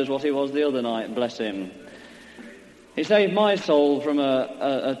tonight as what he was the other night, bless him. He saved my soul from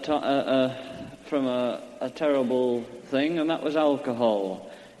a terrible thing, and that was alcohol.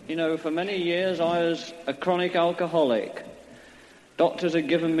 You know, for many years I was a chronic alcoholic. Doctors had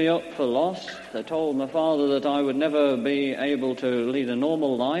given me up for lost. They told my father that I would never be able to lead a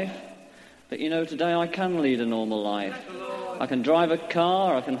normal life. But you know, today I can lead a normal life. I can drive a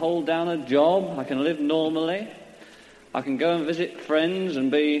car, I can hold down a job, I can live normally. I can go and visit friends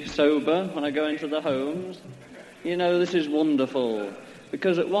and be sober when I go into the homes. You know, this is wonderful.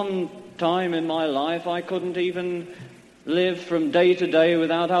 Because at one time in my life I couldn't even live from day to day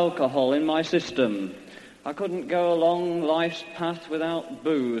without alcohol in my system. I couldn't go along life's path without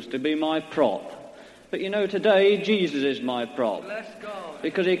booze to be my prop. But you know, today Jesus is my prop.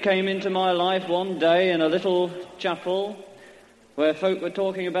 Because he came into my life one day in a little chapel where folk were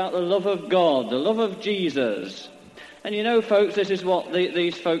talking about the love of God, the love of Jesus. And you know, folks, this is what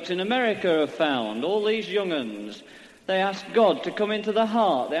these folks in America have found. All these young uns, they ask God to come into the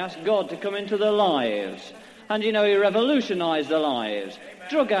heart. They ask God to come into their lives. And you know, he revolutionized their lives.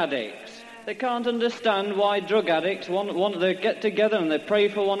 Drug addicts. They can't understand why drug addicts they get together and they pray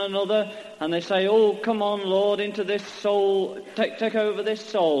for one another and they say, oh, come on, Lord, into this soul, take over this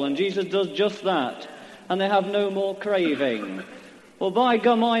soul. And Jesus does just that. And they have no more craving. Well, by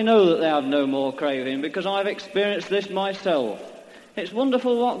gum, I know that they have no more craving because I've experienced this myself. It's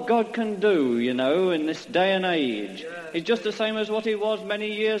wonderful what God can do, you know, in this day and age. He's just the same as what he was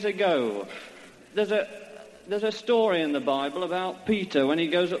many years ago. There's a story in the Bible about Peter when he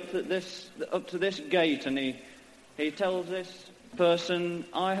goes up to this gate and he tells this person,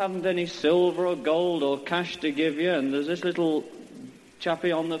 I haven't any silver or gold or cash to give you, and there's this little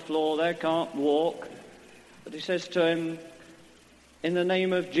chappie on the floor there, can't walk. But he says to him, in the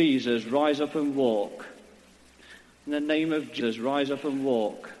name of Jesus, rise up and walk. In the name of Jesus, rise up and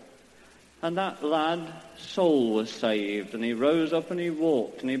walk. And that lad's soul was saved, and he rose up and he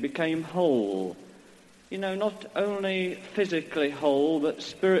walked, and he became whole. You know, not only physically whole, but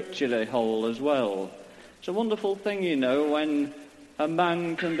spiritually whole as well. It's a wonderful thing, you know, when a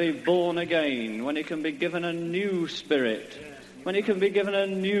man can be born again, when he can be given a new spirit, when he can be given a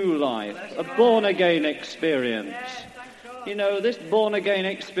new life, a born-again experience. You know, this born-again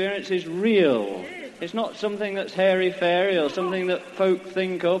experience is real. It's not something that's hairy-fairy or something that folk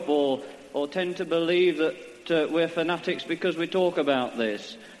think up or tend to believe that we're fanatics because we talk about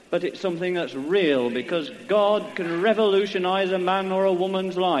this. But it's something that's real because God can revolutionize a man or a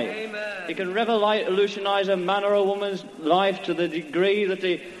woman's life. Amen. He can revolutionize a man or a woman's life to the degree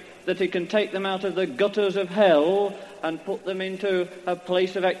that he can take them out of the gutters of hell and put them into a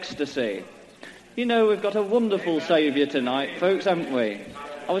place of ecstasy. You know, we've got a wonderful Saviour tonight, folks, haven't we?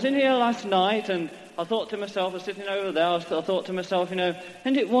 I was in here last night and I thought to myself, I was sitting over there, I thought to myself, you know,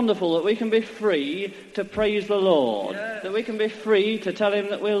 isn't it wonderful that we can be free to praise the Lord? Yes. That we can be free to tell him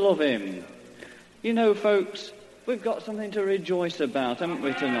that we love him. You know, folks, we've got something to rejoice about, haven't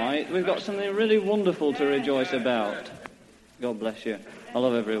we, tonight? We've got something really wonderful to rejoice about. God bless you. I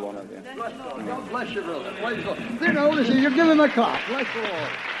love every one of you. God bless you, brother. Praise God. You know, listen, you give him a clap. Bless the Lord.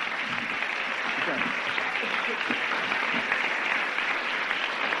 Okay.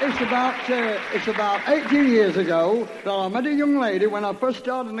 It's about 18 years ago that I met a young lady when I first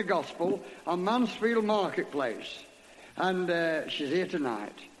started in the gospel on Mansfield Marketplace. And she's here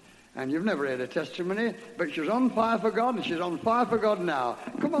tonight. And you've never heard her testimony, but she's on fire for God, and she's on fire for God now.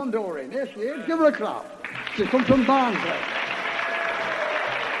 Come on, Doreen. Yes, she is. Give her a clap. She comes from Barnsley.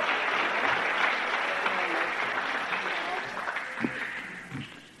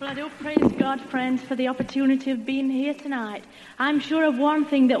 Well, I do praise God, friends, for the opportunity of being here tonight. I'm sure of one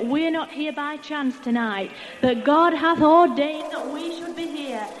thing, that we're not here by chance tonight, that God hath ordained that we should be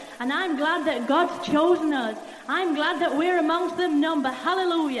here. And I'm glad that God's chosen us. I'm glad that we're amongst the number.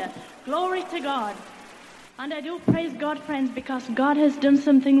 Hallelujah. Glory to God. And I do praise God, friends, because God has done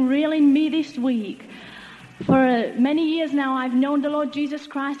something real in me this week. For many years now, I've known the Lord Jesus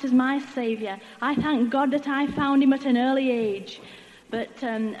Christ as my Saviour. I thank God that I found him at an early age. But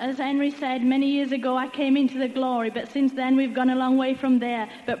as Henry said, many years ago I came into the glory, but since then we've gone a long way from there.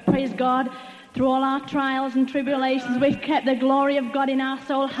 But praise God, through all our trials and tribulations, we've kept the glory of God in our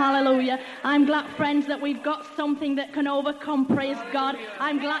soul. Hallelujah. I'm glad, friends, that we've got something that can overcome. Praise God.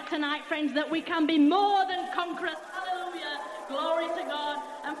 I'm glad tonight, friends, that we can be more than conquerors. Hallelujah. Glory to God.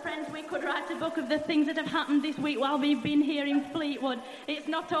 And friends, we could write a book of the things that have happened this week while we've been here in Fleetwood. It's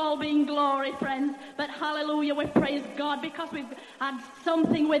not all been glory, friends, but hallelujah, we praise God because we've had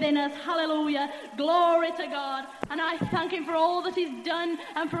something within us. Hallelujah. Glory to God. And I thank him for all that he's done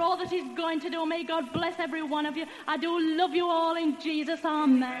and for all that he's going to do. May God bless every one of you. I do love you all in Jesus.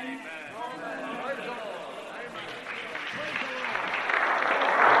 Amen.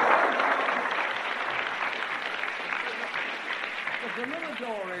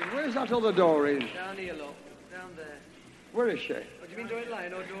 Doreen? Where's that other Doreen? Down here, look. Down there. Where is she? What do you mean Doreen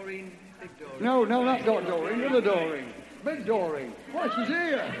Lyon or Doreen, big Doreen? No, that's not Doreen. The other Doreen. Big Doreen. Why, she's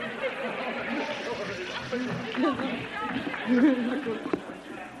here.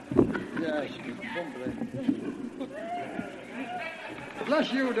 Yes, bumping.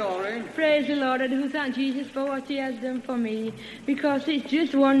 Bless you, Doreen. Praise the Lord. I do thank Jesus for what he has done for me, because it's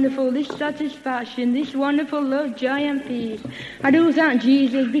just wonderful, this satisfaction, this wonderful love, joy and peace. I do thank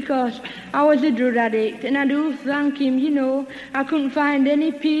Jesus because I was a drug addict, and I do thank him. I couldn't find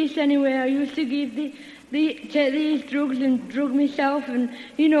any peace anywhere. I used to take these drugs and drug myself, and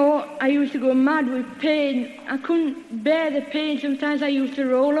I used to go mad with pain. I couldn't bear the pain. Sometimes I used to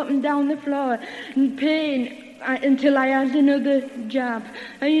roll up and down the floor in pain until I had another jab.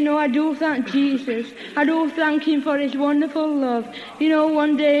 And I do thank Jesus. I do thank him for his wonderful love.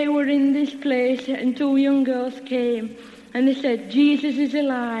 One day we were in this place and two young girls came and they said, Jesus is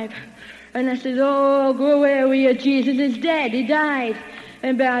alive. And I said, oh, go away with you. Jesus is dead. He died.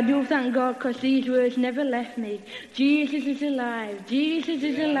 But I do thank God because these words never left me. Jesus is alive. Jesus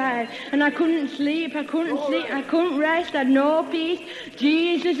is alive. And I couldn't sleep. I couldn't rest. I had no peace.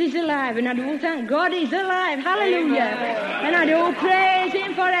 Jesus is alive. And I do thank God he's alive. Hallelujah. And I do praise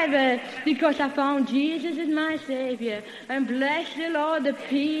him forever because I found Jesus as my Savior. And bless the Lord, the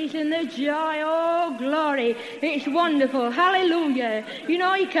peace and the joy. Oh, glory. It's wonderful. Hallelujah. You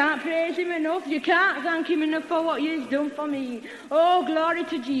can't praise him enough. You can't thank him enough for what he's done for me. Oh, glory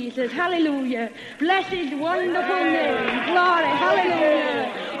to Jesus. Hallelujah. Bless his wonderful name. Glory.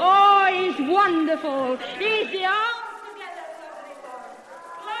 Hallelujah. Oh, he's wonderful. He's the altogether lovely one.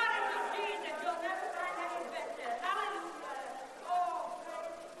 Glory to Jesus. You'll never find any better. Hallelujah. Oh,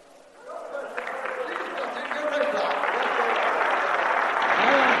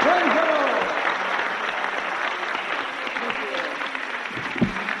 Praise the Lord.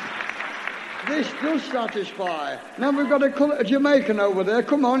 This does satisfy. Now we've got a Jamaican over there.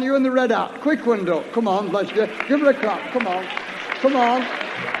 Come on, you in the red hat. Quick window. Come on, bless you. Give her a clap. Come on. Come on.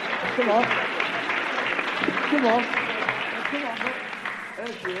 Come on. Come on. Come on. There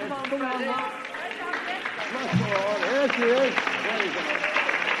she is. Come on, Mark. Bless the Lord. Here she is. Praise the Lord.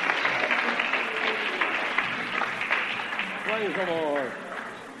 Praise the Lord.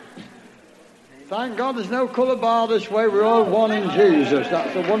 Thank God there's no colour bar this way. We're all one in Jesus.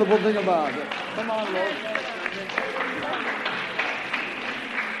 That's the wonderful thing about it. Come on, Lord.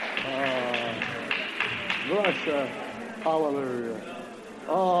 Bless her. Hallelujah.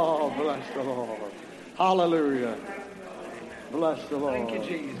 Oh, bless the Lord. Hallelujah. Bless the Lord. Thank you,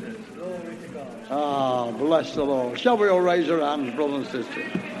 Jesus. Glory to God. Bless the Lord. Shall we all raise our hands, brothers and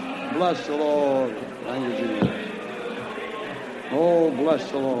sisters? Bless the Lord. Thank you, Jesus. Oh,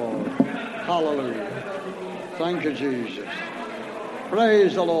 bless the Lord. Hallelujah. Thank you, Jesus.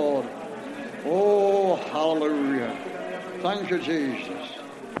 Praise the Lord. Oh, hallelujah. Thank you, Jesus.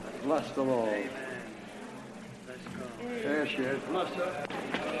 Bless the Lord. There she is. Bless her.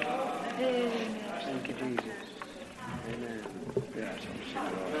 Thank you, Jesus. Amen. Yes,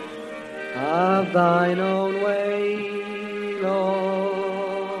 have thine own way, Lord.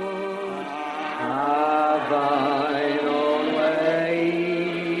 Have thine own way.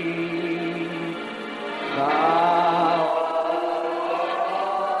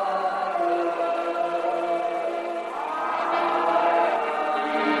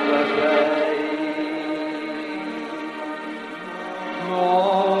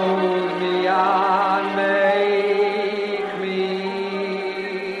 Mold me and make me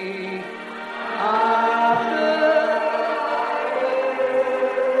after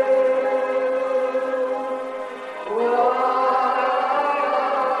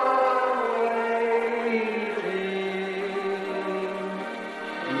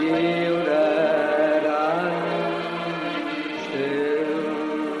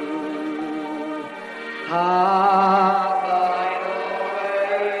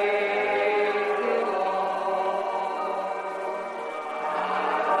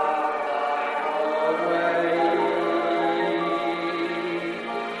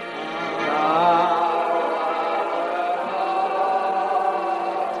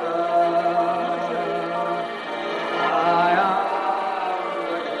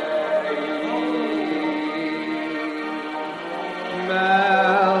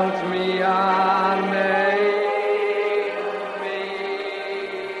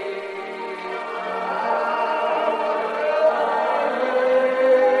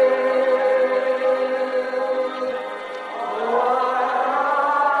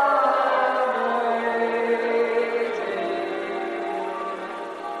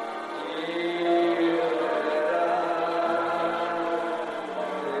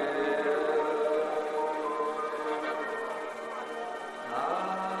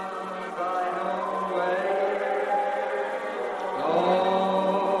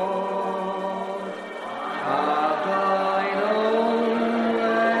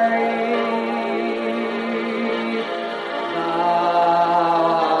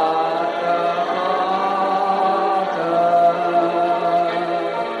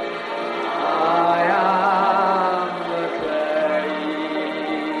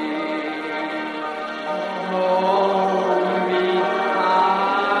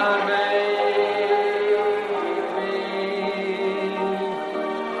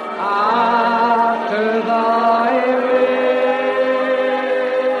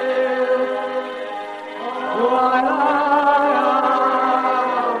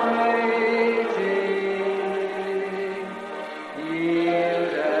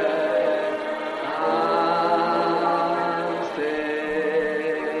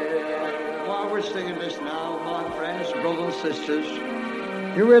we're singing this now, my friends, brothers and sisters,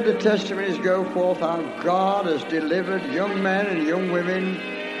 you heard the testimonies go forth how God has delivered young men and young women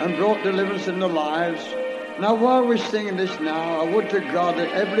and brought deliverance in their lives. Now, while we're singing this now, I would to God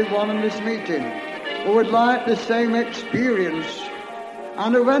that everyone in this meeting who would like the same experience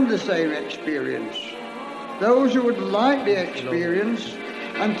and who had the same experience, those who would like the experience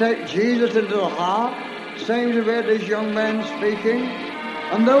and take Jesus into the heart, same as we've heard these young men speaking,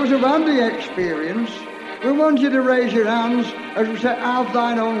 and those who had the experience, we want you to raise your hands as we say, have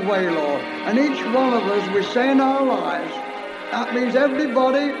thine own way, Lord. And each one of us, we say in our lives, that means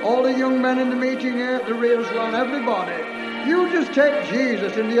everybody, all the young men in the meeting here at the rear as well, everybody, you just take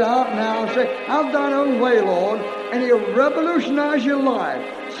Jesus into your heart now and say, have thine own way, Lord, and he'll revolutionize your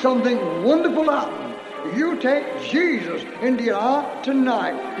life. Something wonderful happen. If you take Jesus into your heart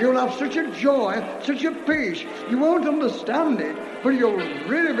tonight, you'll have such a joy, such a peace. You won't understand it, but you'll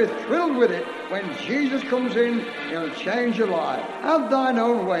really be thrilled with it. When Jesus comes in, he'll change your life. Have thine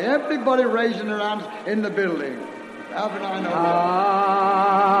own way. Everybody raising their hands in the building. Have thine own way.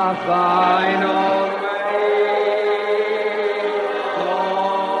 Have thine own way.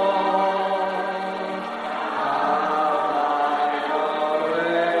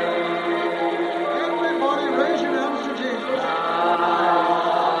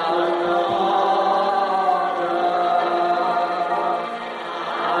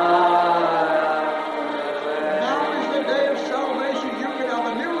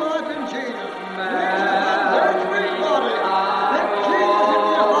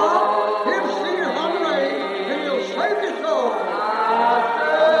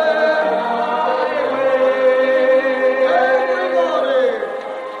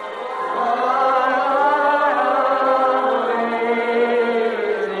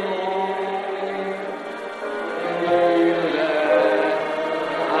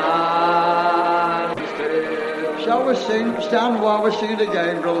 Stand while we're singing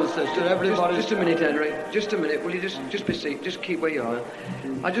again, brothers and sisters. Everybody. Just a minute, Henry. Just a minute. Will you just be seated? Just keep where you are.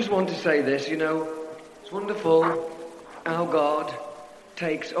 I just want to say this. You know, it's wonderful how God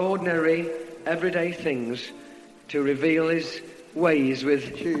takes ordinary, everyday things to reveal his ways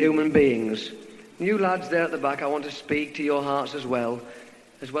with human beings. You lads there at the back, I want to speak to your hearts as well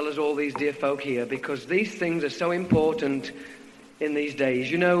as all these dear folk here, because these things are so important in these days.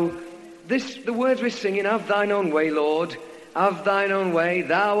 You know, the words we're singing, have thine own way, Lord. Have thine own way,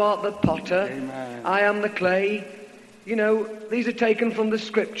 thou art the potter, Amen. I am the clay. You know, these are taken from the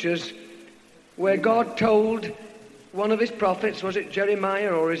scriptures where Amen. God told one of his prophets, was it Jeremiah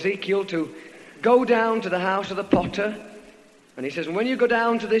or Ezekiel, to go down to the house of the potter. And he says, when you go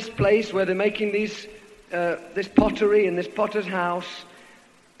down to this place where they're making this pottery in this potter's house,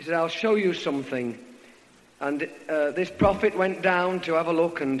 he said, I'll show you something. And this prophet went down to have a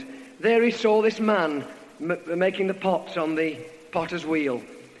look, and there he saw this man making the pots on the potter's wheel.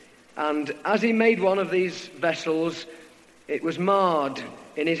 And as he made one of these vessels, it was marred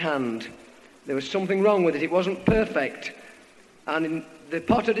in his hand. There was something wrong with it. It wasn't perfect. And the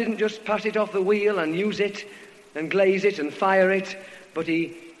potter didn't just pass it off the wheel and use it and glaze it and fire it, but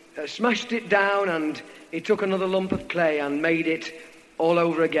he smashed it down, and he took another lump of clay and made it all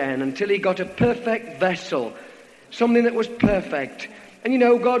over again until he got a perfect vessel, something that was perfect. And you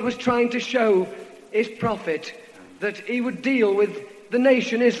know, God was trying to show his prophet that he would deal with the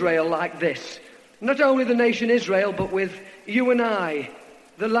nation Israel like this. Not only the nation Israel, but with you and I,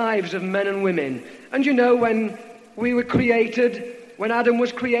 the lives of men and women. And you know, when we were created, when Adam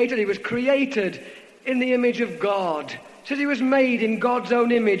was created, he was created in the image of God. It says he was made in God's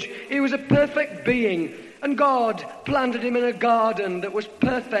own image. He was a perfect being. And God planted him in a garden that was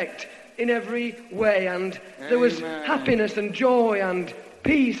perfect in every way. And there was happiness and joy and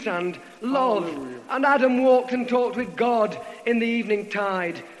peace and love. Hallelujah. And Adam walked and talked with God in the evening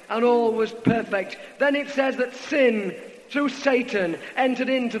tide, and all was perfect. Then it says that sin, through Satan, entered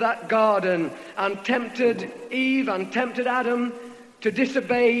into that garden and tempted Eve and tempted Adam to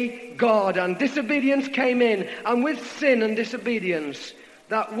disobey God. And disobedience came in, and with sin and disobedience,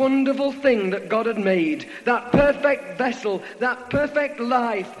 that wonderful thing that God had made, that perfect vessel, that perfect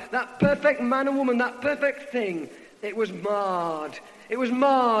life, that perfect man and woman, that perfect thing, it was marred. It was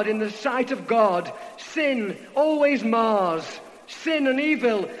marred in the sight of God. Sin always mars. Sin and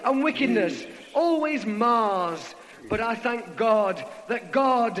evil and wickedness always mars. But I thank God that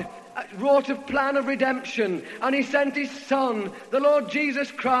God wrought a plan of redemption, and he sent his Son, the Lord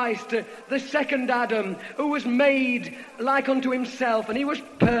Jesus Christ, the second Adam, who was made like unto himself, and he was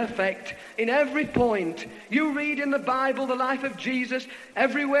perfect in every point. You read in the Bible the life of Jesus.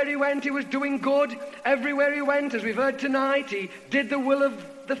 Everywhere he went, he was doing good. Everywhere he went, as we've heard tonight, he did the will of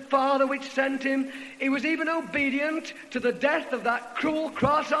the Father which sent him. He was even obedient to the death of that cruel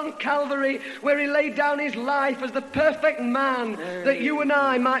cross on Calvary, where he laid down his life as the perfect man, that you and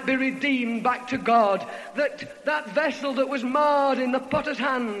I might be redeemed back to God, that that vessel that was marred in the potter's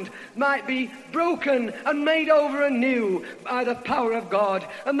hand might be broken and made over anew by the power of God.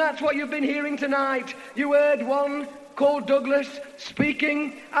 And that's what you've been hearing tonight. You heard one called Douglas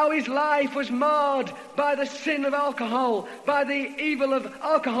speaking how his life was marred by the sin of alcohol, by the evil of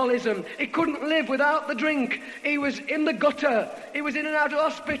alcoholism. He couldn't live without the drink. He was in the gutter. He was in and out of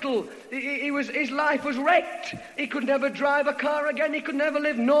hospital. His life was wrecked. He could never drive a car again. He could never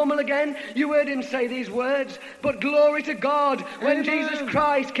live normal again. You heard him say these words. But glory to God, when Jesus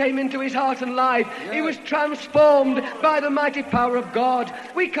Christ came into his heart and life, he was transformed by the mighty power of God.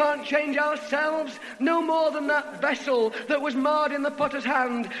 We can't change ourselves no more than that vessel that was marred in the potter's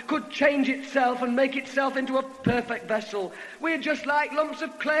hand could change itself and make itself into a perfect vessel. We're just like lumps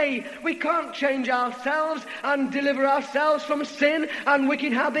of clay. We can't change ourselves and deliver ourselves from sin and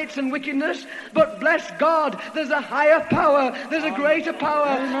wicked habits and wickedness. But bless God, there's a higher power. There's a greater power.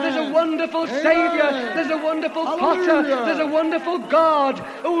 Amen. There's a wonderful Savior. There's a wonderful Potter. There's a wonderful God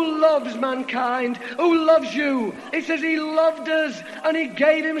who loves mankind, who loves you. It says he loved us and he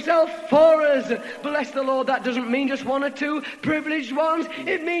gave himself for us. Bless the Lord. That doesn't mean just one or two privileged ones.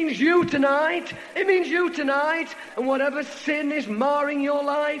 It means you tonight. It means you tonight. And whatever sin is marring your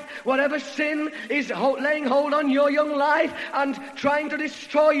life, whatever sin is laying hold on your young life and trying to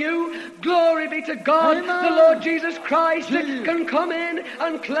destroy you, glory be to God. Amen. The Lord Jesus Christ can come in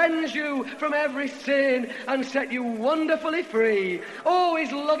and cleanse you from every sin and set you wonderfully free. Oh,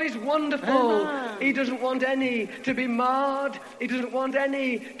 his love is wonderful. Amen. He doesn't want any to be marred. He doesn't want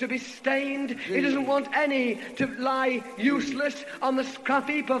any to be stained. He doesn't want any to lie useless on the scrap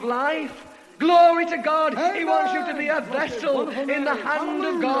heap of life. Glory to God. Amen. He wants you to be a vessel in the hand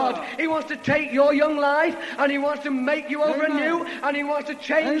of God. He wants to take your young life and he wants to make you over anew, and he wants to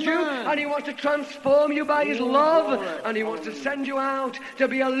change you, and he wants to transform you by his love, and he wants to send you out to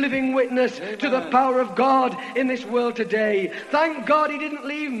be a living witness to the power of God in this world today. Thank God he didn't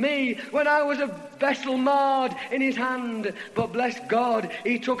leave me when I was a vessel marred in his hand, but bless God,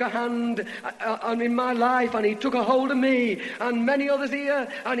 he took a hand in my life and he took a hold of me and many others here,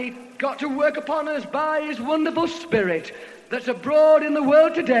 and he got to work upon us by his wonderful Spirit that's abroad in the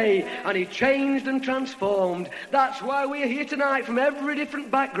world today, and he changed and transformed. That's why we're here tonight from every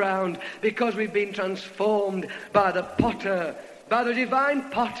different background, because we've been transformed by the potter, by the divine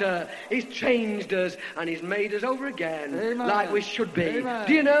potter. He's changed us and he's made us over again. Amen. Like we should be. Amen.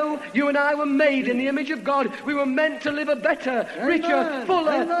 Do you know, you and I were made in the image of God. We were meant to live a better, richer,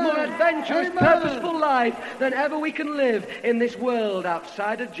 fuller, more adventurous, purposeful life than ever we can live in this world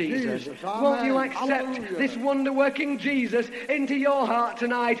outside of Jesus. Won't you accept this wonder-working Jesus into your heart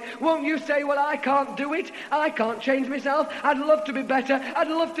tonight? Won't you say, well, I can't do it. I can't change myself. I'd love to be better. I'd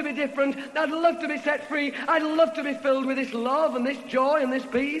love to be different. I'd love to be set free. I'd love to be filled with this love and this joy and this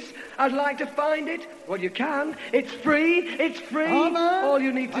peace. I'd like to find it. Well, you can. It's free. It's free. Amen. All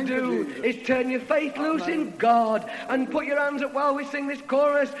you need to do is turn your faith loose in God and put your hands up while we sing this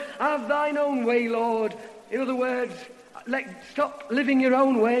chorus. Have thine own way, Lord. In other words, stop living your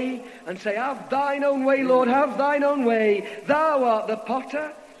own way and say, have thine own way, Lord. Have thine own way. Thou art the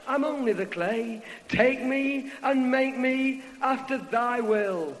potter. I'm only the clay. Take me and make me after thy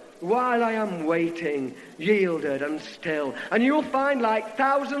will, while I am waiting, yielded and still. And you'll find, like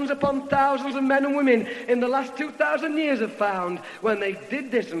thousands upon thousands of men and women in the last 2,000 years have found, when they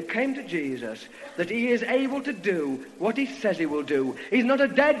did this and came to Jesus, that he is able to do what he says he will do. He's not a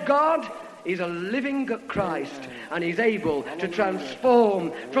dead God. He's a living Christ, and he's able to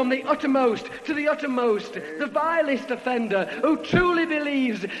transform from the uttermost to the uttermost the vilest offender who truly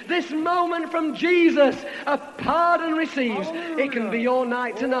believes this moment from Jesus a pardon receives. It can be your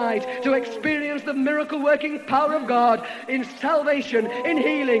night tonight to experience the miracle-working power of God in salvation, in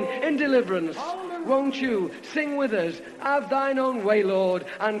healing, in deliverance. Won't you sing with us, have thine own way, Lord,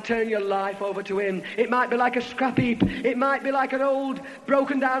 and turn your life over to him. It might be like a scrap heap. It might be like an old,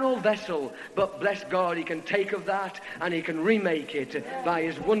 broken down old vessel. But bless God, he can take of that and he can remake it by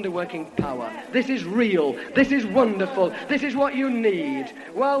his wonder-working power. This is real. This is wonderful. This is what you need.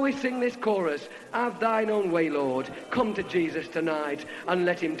 While we sing this chorus, have thine own way, Lord, come to Jesus tonight and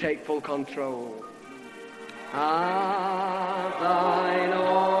let him take full control. Have thine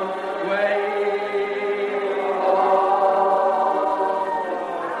own way.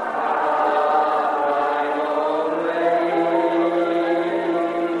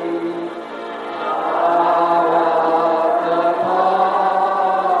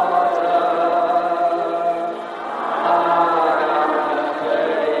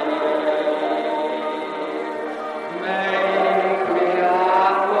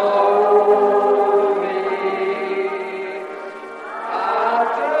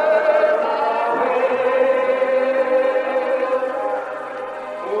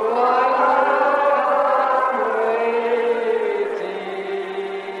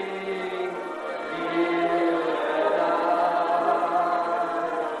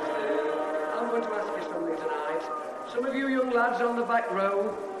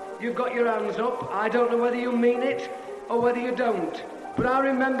 you've got your hands up. I don't know whether you mean it or whether you don't. But I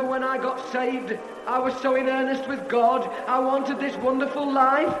remember when I got saved, I was so in earnest with God. I wanted this wonderful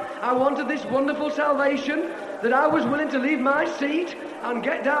life. I wanted this wonderful salvation that I was willing to leave my seat and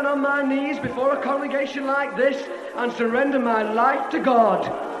get down on my knees before a congregation like this and surrender my life to God.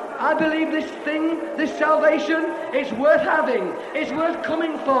 I believe this thing, this salvation, it's worth having. It's worth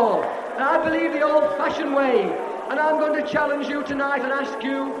coming for. And I believe the old-fashioned way. And I'm going to challenge you tonight and ask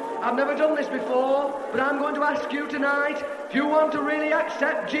you, I've never done this before, but I'm going to ask you tonight, if you want to really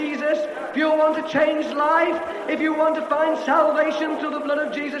accept Jesus, if you want to change life, if you want to find salvation through the blood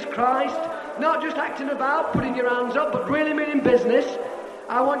of Jesus Christ, not just acting about, putting your hands up, but really meaning business,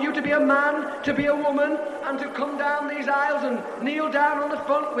 I want you to be a man, to be a woman, and to come down these aisles and kneel down on the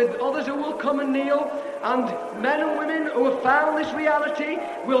front with others who will come and kneel. And men and women who have found this reality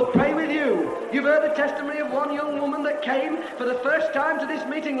will pray with you. You've heard the testimony of one young woman that came for the first time to this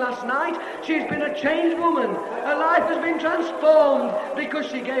meeting last night. She's been a changed woman. Her life has been transformed because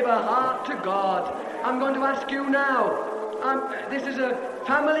she gave her heart to God. I'm going to ask you now. This is a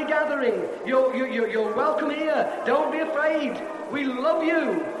family gathering. You're welcome here. Don't be afraid. We love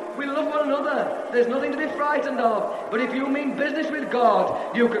you. We love one another. There's nothing to be frightened of. But if you mean business with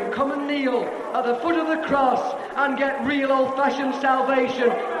God, you can come and kneel at the foot of the cross and get real old-fashioned salvation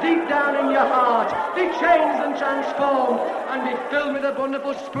deep down in your heart. Be changed and transformed and be filled with the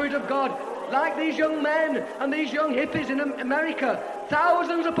wonderful Spirit of God. Like these young men and these young hippies in America,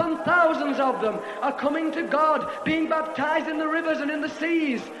 thousands upon thousands of them are coming to God, being baptized in the rivers and in the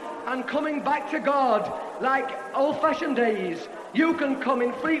seas, and coming back to God like old-fashioned days. You can come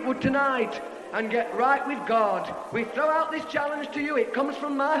in Fleetwood tonight and get right with God. We throw out this challenge to you. It comes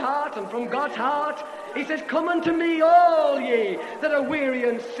from my heart and from God's heart. He says, come unto me, all ye that are weary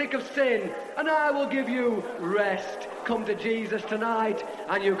and sick of sin, and I will give you rest. Come to Jesus tonight,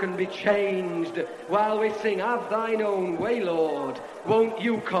 and you can be changed while we sing, have thine own way, Lord. Won't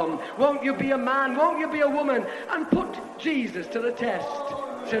you come? Won't you be a man? Won't you be a woman? And put Jesus to the test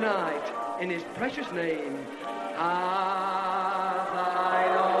tonight in his precious name. Have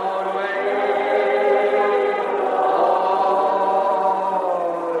thine own way.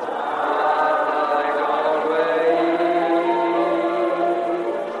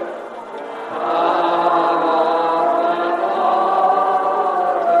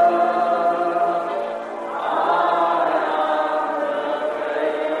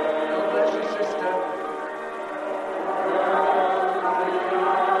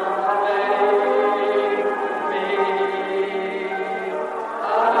 Be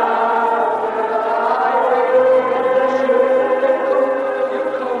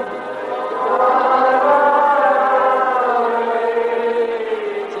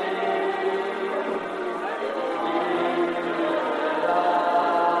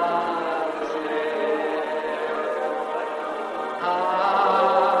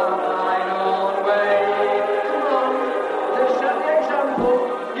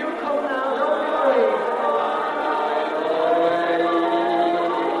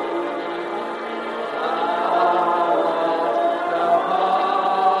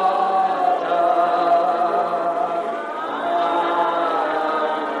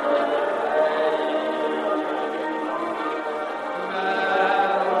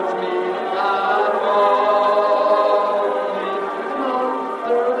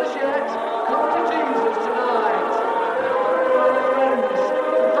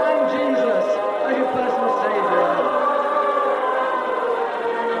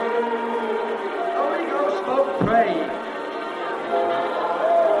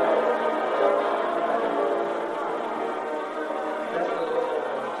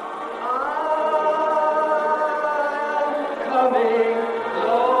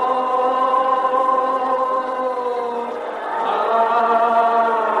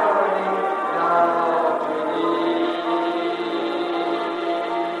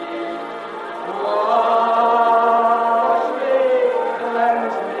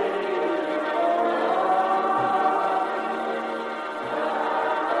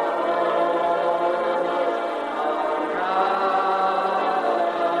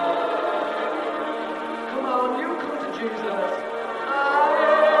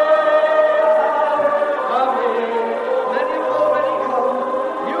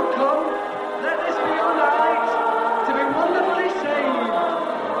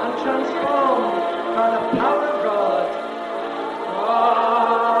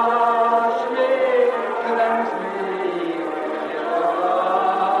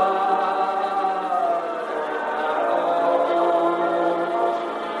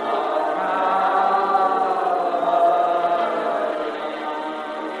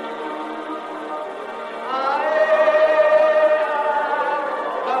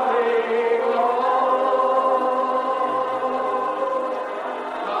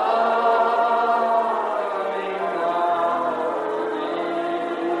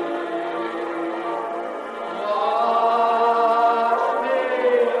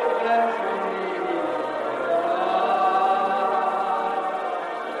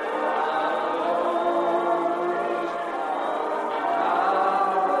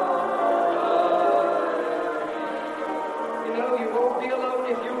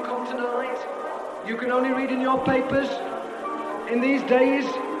can only read in your papers, in these days,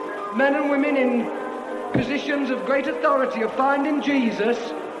 men and women in positions of great authority are finding Jesus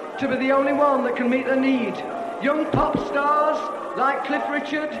to be the only one that can meet their need. Young pop stars like Cliff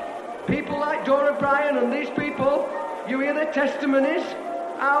Richard, people like Dora Bryan and these people, you hear their testimonies,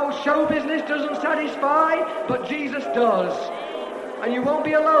 how show business doesn't satisfy, but Jesus does. And you won't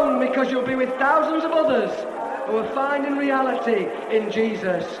be alone because you'll be with thousands of others who are finding reality in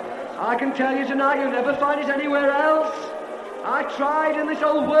Jesus. I can tell you tonight you'll never find it anywhere else. I tried in this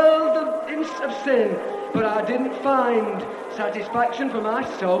old world of sin, but I didn't find satisfaction for my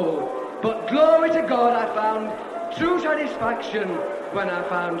soul. But glory to God, I found true satisfaction when I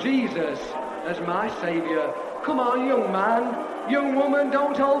found Jesus as my Saviour. Come on, young man, young woman,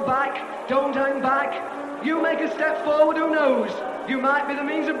 don't hold back, don't hang back. You make a step forward, who knows? You might be the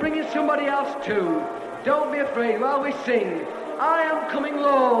means of bringing somebody else too. Don't be afraid while we sing. I am coming,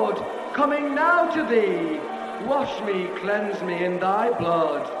 Lord, coming now to thee. Wash me, cleanse me in thy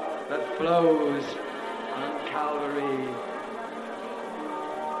blood that flows on Calvary.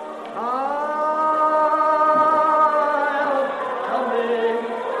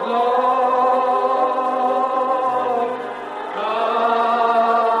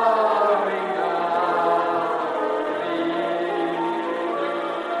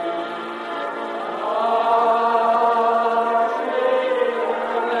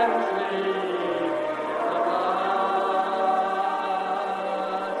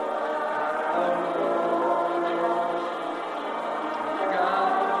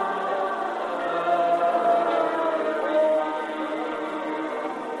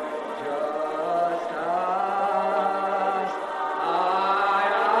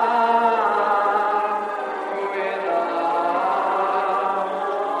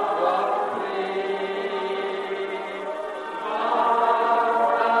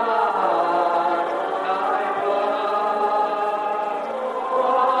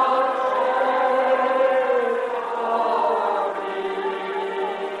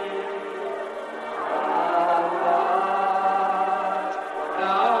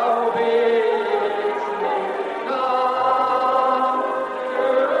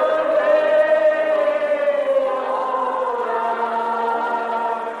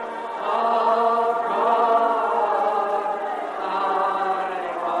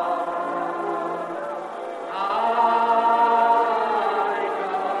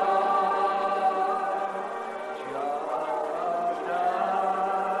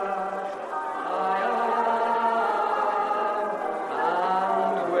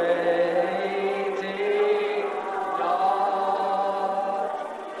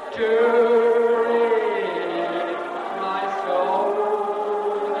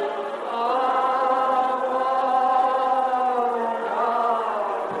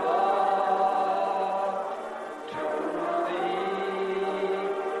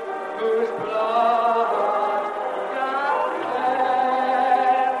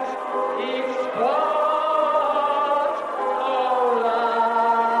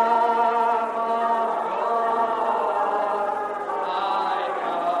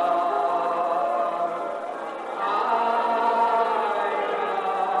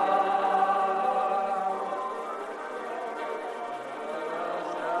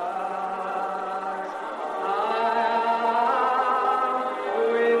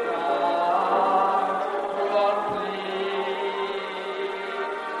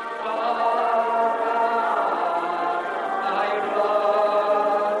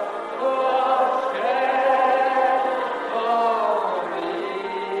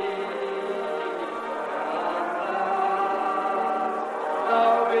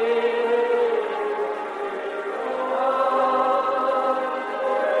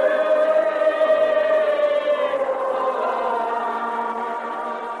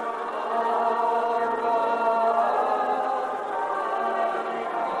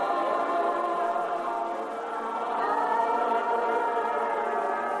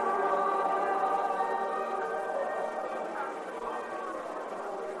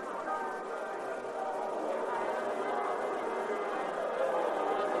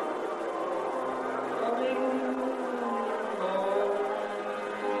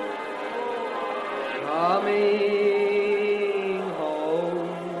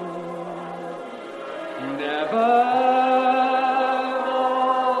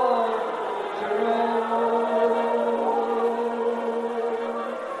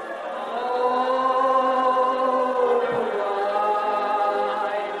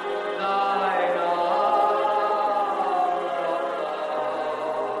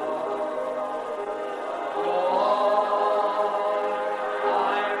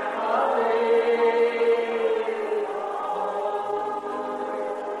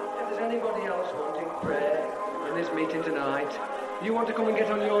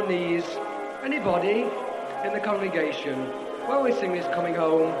 on your knees. Anybody in the congregation, while we sing this Coming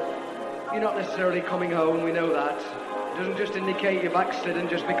Home, you're not necessarily coming home, we know that. It doesn't just indicate you're backslidden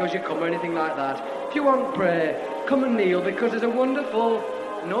just because you come or anything like that. If you want prayer, come and kneel, because there's a wonderful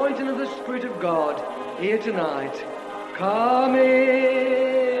anointing of the Spirit of God here tonight.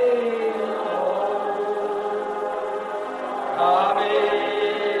 Coming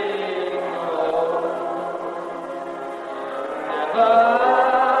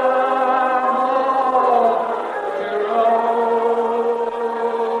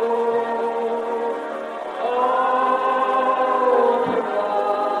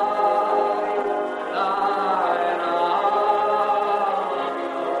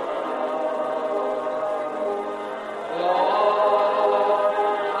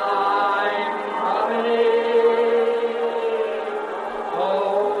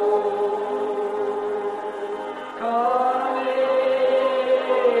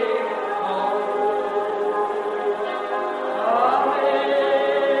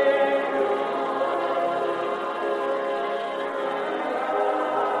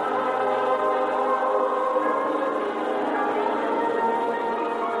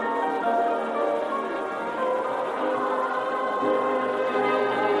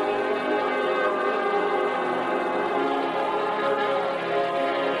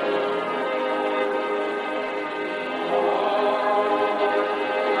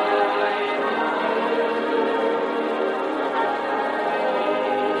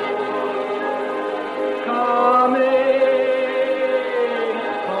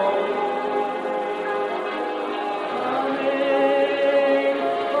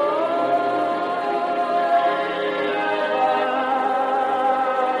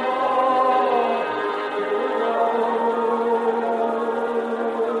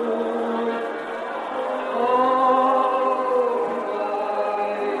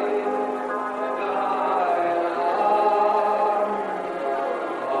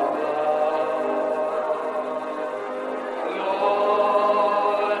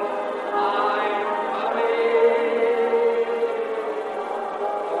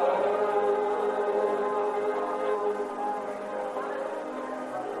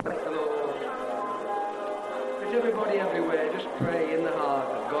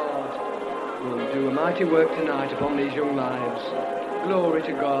work tonight upon these young lives. Glory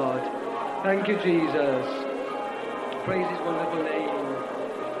to God. Thank you, Jesus. Praise his wonderful name.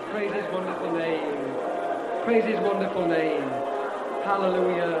 Praise his wonderful name. Praise his wonderful name.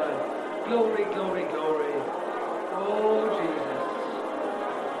 Hallelujah. Glory, glory, glory. Oh, Jesus.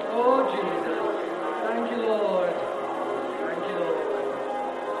 Oh, Jesus.